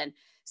hospital and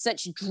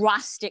such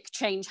drastic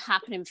change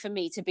happening for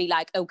me to be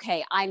like,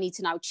 okay, I need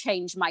to now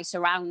change my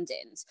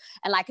surroundings.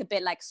 And like a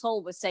bit like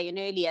Saul was saying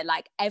earlier,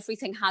 like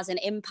everything has an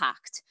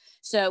impact.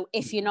 So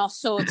if you're not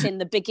sorting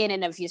the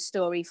beginning of your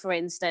story, for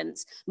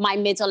instance, my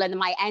middle and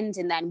my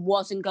ending then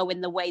wasn't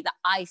going the way that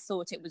I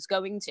thought it was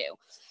going to.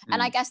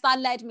 And I guess that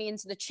led me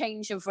into the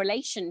change of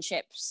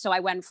relationships. So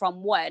I went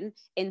from one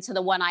into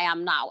the one I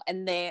am now,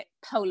 and they're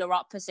polar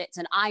opposites,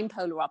 and I'm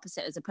polar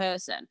opposite as a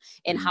person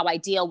in how I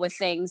deal with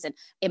things and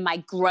in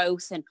my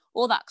growth and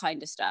all that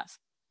kind of stuff.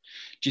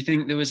 Do you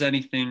think there was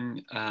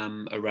anything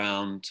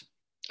around,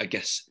 I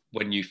guess,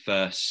 when you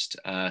first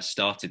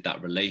started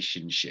that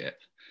relationship?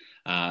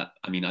 I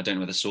mean, I don't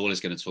know whether Saul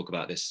is going to talk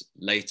about this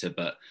later,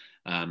 but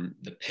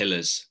the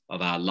pillars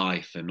of our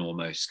life and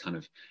almost kind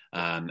of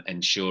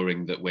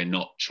ensuring that we're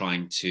not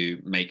trying to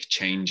make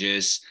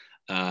changes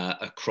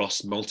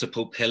across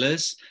multiple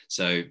pillars.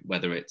 So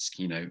whether it's,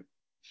 you know,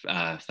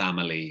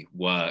 family,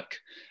 work,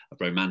 a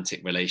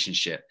romantic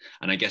relationship.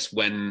 And I guess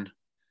when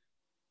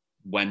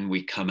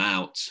we come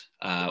out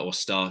or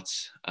start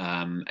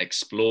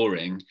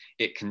exploring,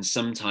 it can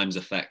sometimes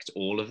affect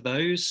all of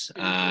those.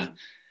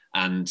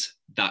 And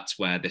that's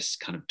where this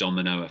kind of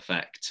domino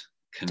effect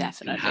can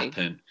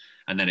happen.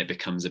 And then it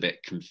becomes a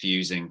bit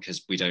confusing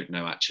because we don't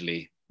know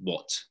actually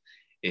what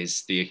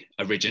is the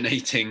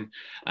originating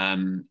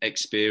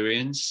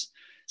experience.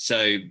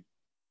 So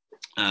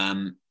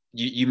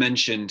you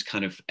mentioned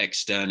kind of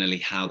externally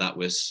how that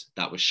was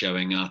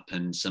showing up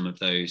and some of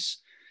those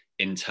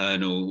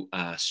internal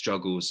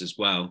struggles as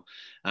well.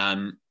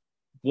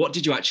 What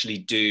did you actually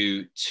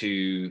do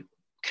to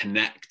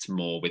connect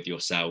more with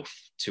yourself,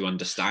 to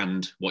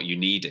understand what you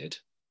needed?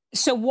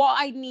 So what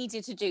I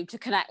needed to do to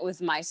connect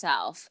with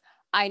myself,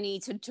 I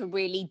needed to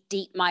really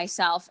deep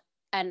myself.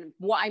 And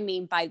what I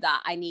mean by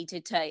that, I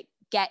needed to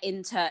get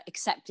into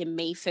accepting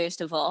me,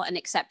 first of all, and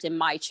accepting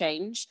my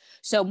change.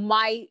 So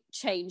my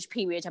change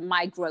period and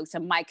my growth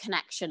and my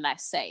connection,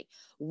 let's say,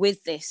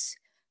 with this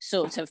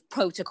sort of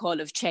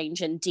protocol of change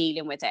and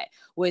dealing with it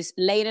was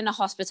laying in a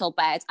hospital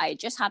bed. I had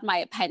just had my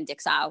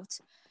appendix out.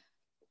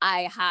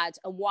 I had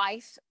a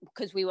wife,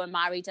 because we were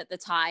married at the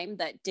time,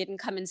 that didn't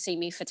come and see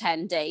me for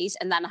 10 days.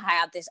 And then I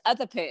had this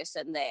other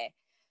person there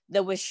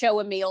that was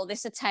showing me all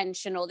this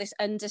attention, all this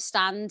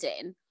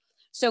understanding.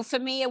 So for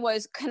me, it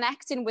was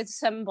connecting with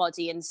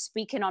somebody and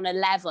speaking on a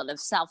level of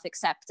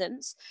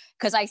self-acceptance.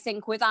 Because I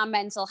think with our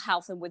mental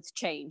health and with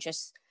change,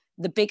 just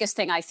the biggest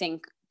thing I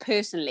think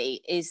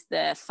personally is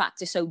the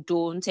fact it's so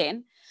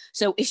daunting.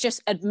 So it's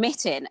just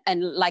admitting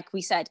and, like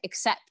we said,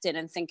 accepting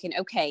and thinking,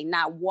 okay,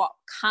 now what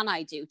can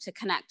I do to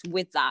connect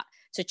with that,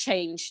 to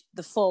change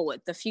the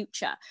forward, the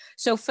future?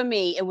 So for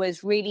me, it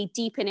was really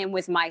deepening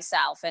with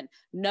myself and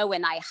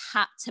knowing I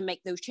had to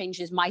make those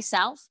changes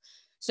myself.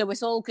 So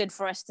it's all good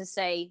for us to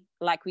say,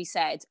 like we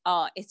said,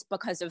 oh, it's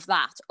because of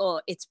that,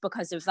 or it's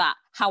because of that.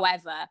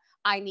 However,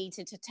 I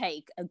needed to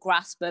take a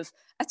grasp of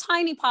a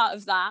tiny part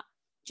of that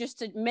just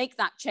to make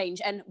that change.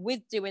 And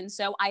with doing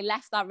so, I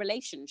left that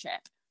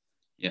relationship.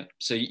 Yeah.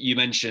 So you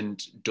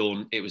mentioned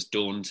it was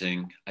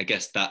daunting. I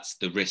guess that's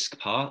the risk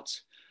part.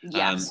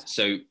 Yes.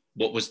 So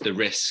what was the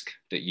risk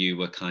that you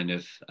were kind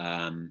of,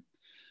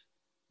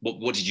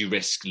 what did you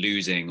risk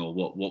losing, or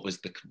what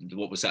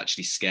was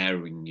actually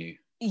scaring you?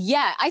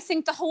 Yeah, I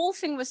think the whole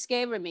thing was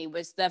scaring me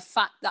was the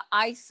fact that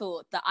I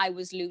thought that I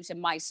was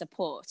losing my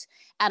support.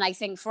 And I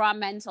think for our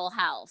mental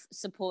health,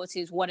 support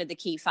is one of the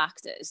key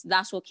factors.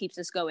 That's what keeps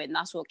us going.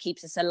 That's what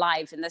keeps us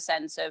alive, in the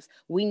sense of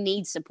we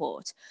need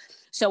support.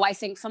 So I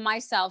think for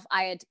myself,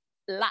 I had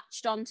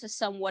latched onto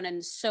someone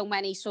and so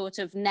many sort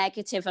of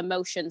negative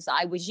emotions that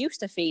I was used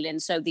to feeling.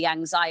 So the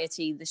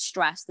anxiety, the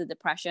stress, the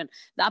depression,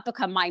 that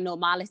become my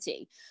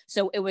normality.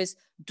 So it was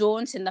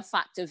daunting, the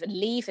fact of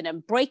leaving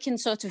and breaking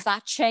sort of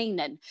that chain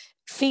and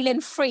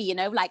feeling free, you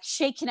know, like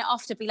shaking it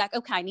off to be like,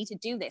 okay, I need to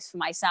do this for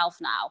myself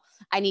now.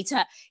 I need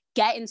to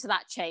get into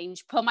that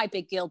change, put my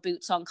big girl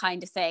boots on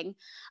kind of thing,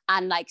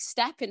 and like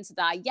step into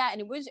that. Yeah.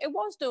 And it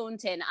was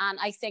daunting. And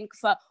I think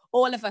for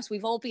all of us,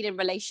 we've all been in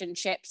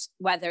relationships,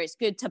 whether it's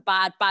good to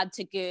bad, bad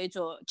to good,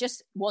 or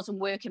just wasn't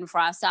working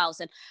for ourselves.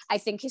 And I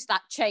think it's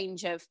that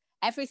change of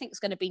everything's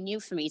going to be new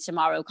for me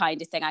tomorrow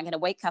kind of thing. I'm going to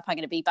wake up, I'm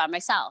going to be by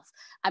myself.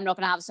 I'm not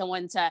going to have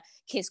someone to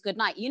kiss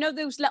goodnight. You know,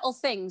 those little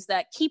things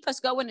that keep us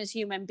going as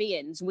human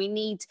beings. We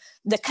need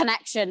the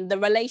connection. The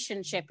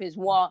relationship is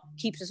what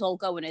keeps us all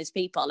going as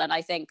people. And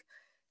I think,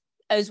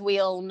 as we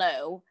all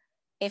know,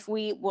 if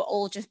we were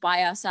all just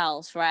by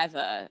ourselves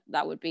forever,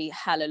 that would be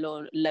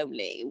hella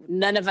lonely.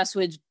 None of us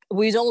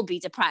we'd all be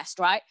depressed,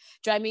 right?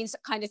 Do you know what I mean?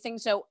 Kind of thing.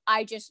 So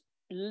I just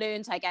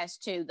learned, I guess,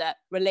 too, that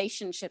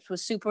relationships were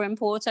super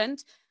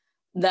important,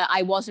 that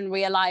I wasn't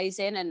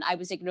realizing, and I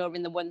was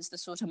ignoring the ones that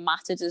sort of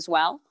mattered as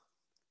well.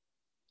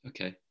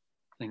 Okay,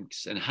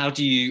 thanks. And how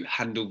do you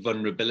handle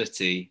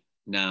vulnerability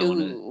now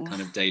on a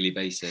kind of daily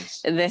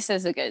basis? This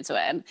is a good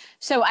one.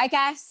 So I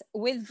guess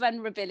with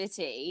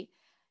vulnerability,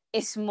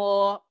 it's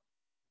more,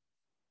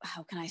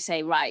 how can I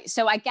say, right?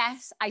 So I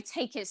guess I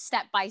take it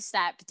step by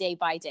step, day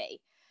by day.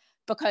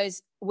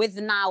 Because with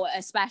now,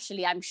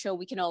 especially, I'm sure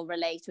we can all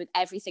relate with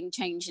everything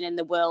changing in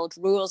the world.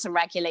 Rules and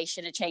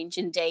regulation are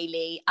changing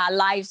daily. Our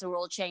lives are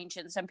all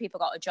changing. Some people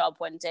got a job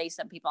one day,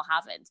 some people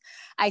haven't.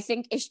 I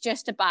think it's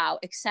just about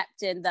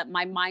accepting that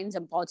my mind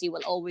and body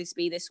will always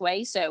be this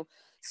way. So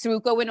through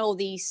going all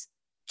these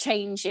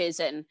changes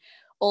and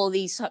all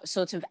these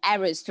sort of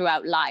errors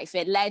throughout life,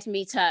 it led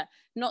me to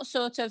not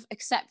sort of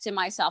accepting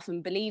myself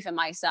and believing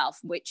myself,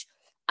 which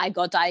I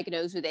got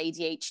diagnosed with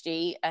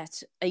ADHD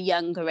at a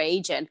younger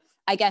age. And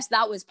I guess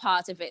that was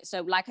part of it.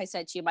 So like I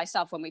said to you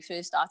myself, when we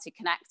first started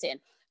connecting,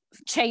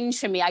 change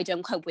for me, I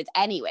don't cope with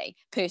anyway,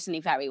 personally,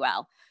 very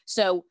well.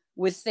 So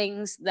with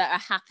things that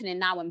are happening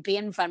now and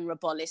being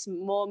vulnerable, it's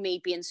more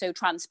me being so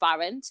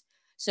transparent.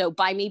 So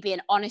by me being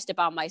honest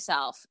about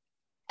myself,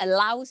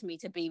 allows me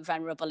to be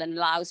vulnerable and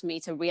allows me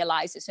to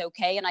realize it's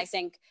okay. And I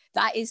think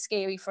that is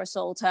scary for us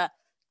all to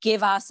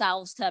give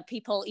ourselves to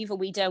people, even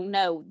we don't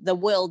know, the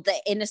world,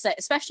 the innocent,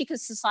 especially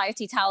because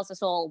society tells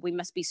us all we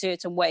must be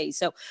certain ways.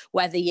 So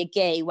whether you're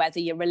gay, whether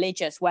you're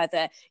religious,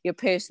 whether you're a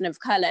person of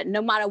color,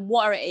 no matter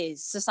what it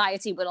is,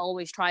 society will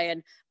always try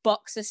and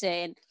box us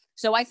in.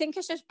 So I think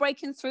it's just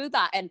breaking through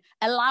that and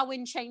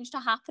allowing change to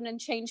happen, and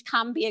change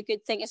can be a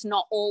good thing. It's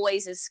not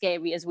always as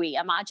scary as we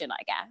imagine,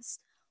 I guess.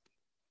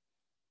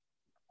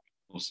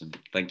 Awesome.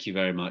 Thank you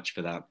very much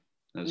for that.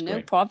 That was great.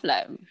 No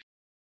problem.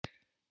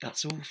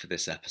 That's all for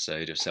this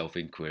episode of Self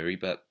Inquiry,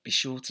 but be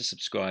sure to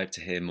subscribe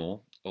to hear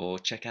more, or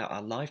check out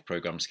our live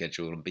programme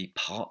schedule and be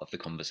part of the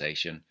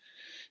conversation.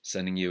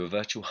 Sending you a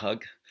virtual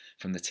hug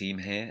from the team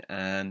here,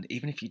 and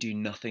even if you do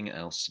nothing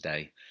else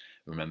today,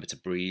 remember to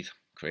breathe,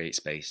 create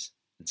space,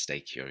 and stay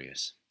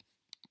curious.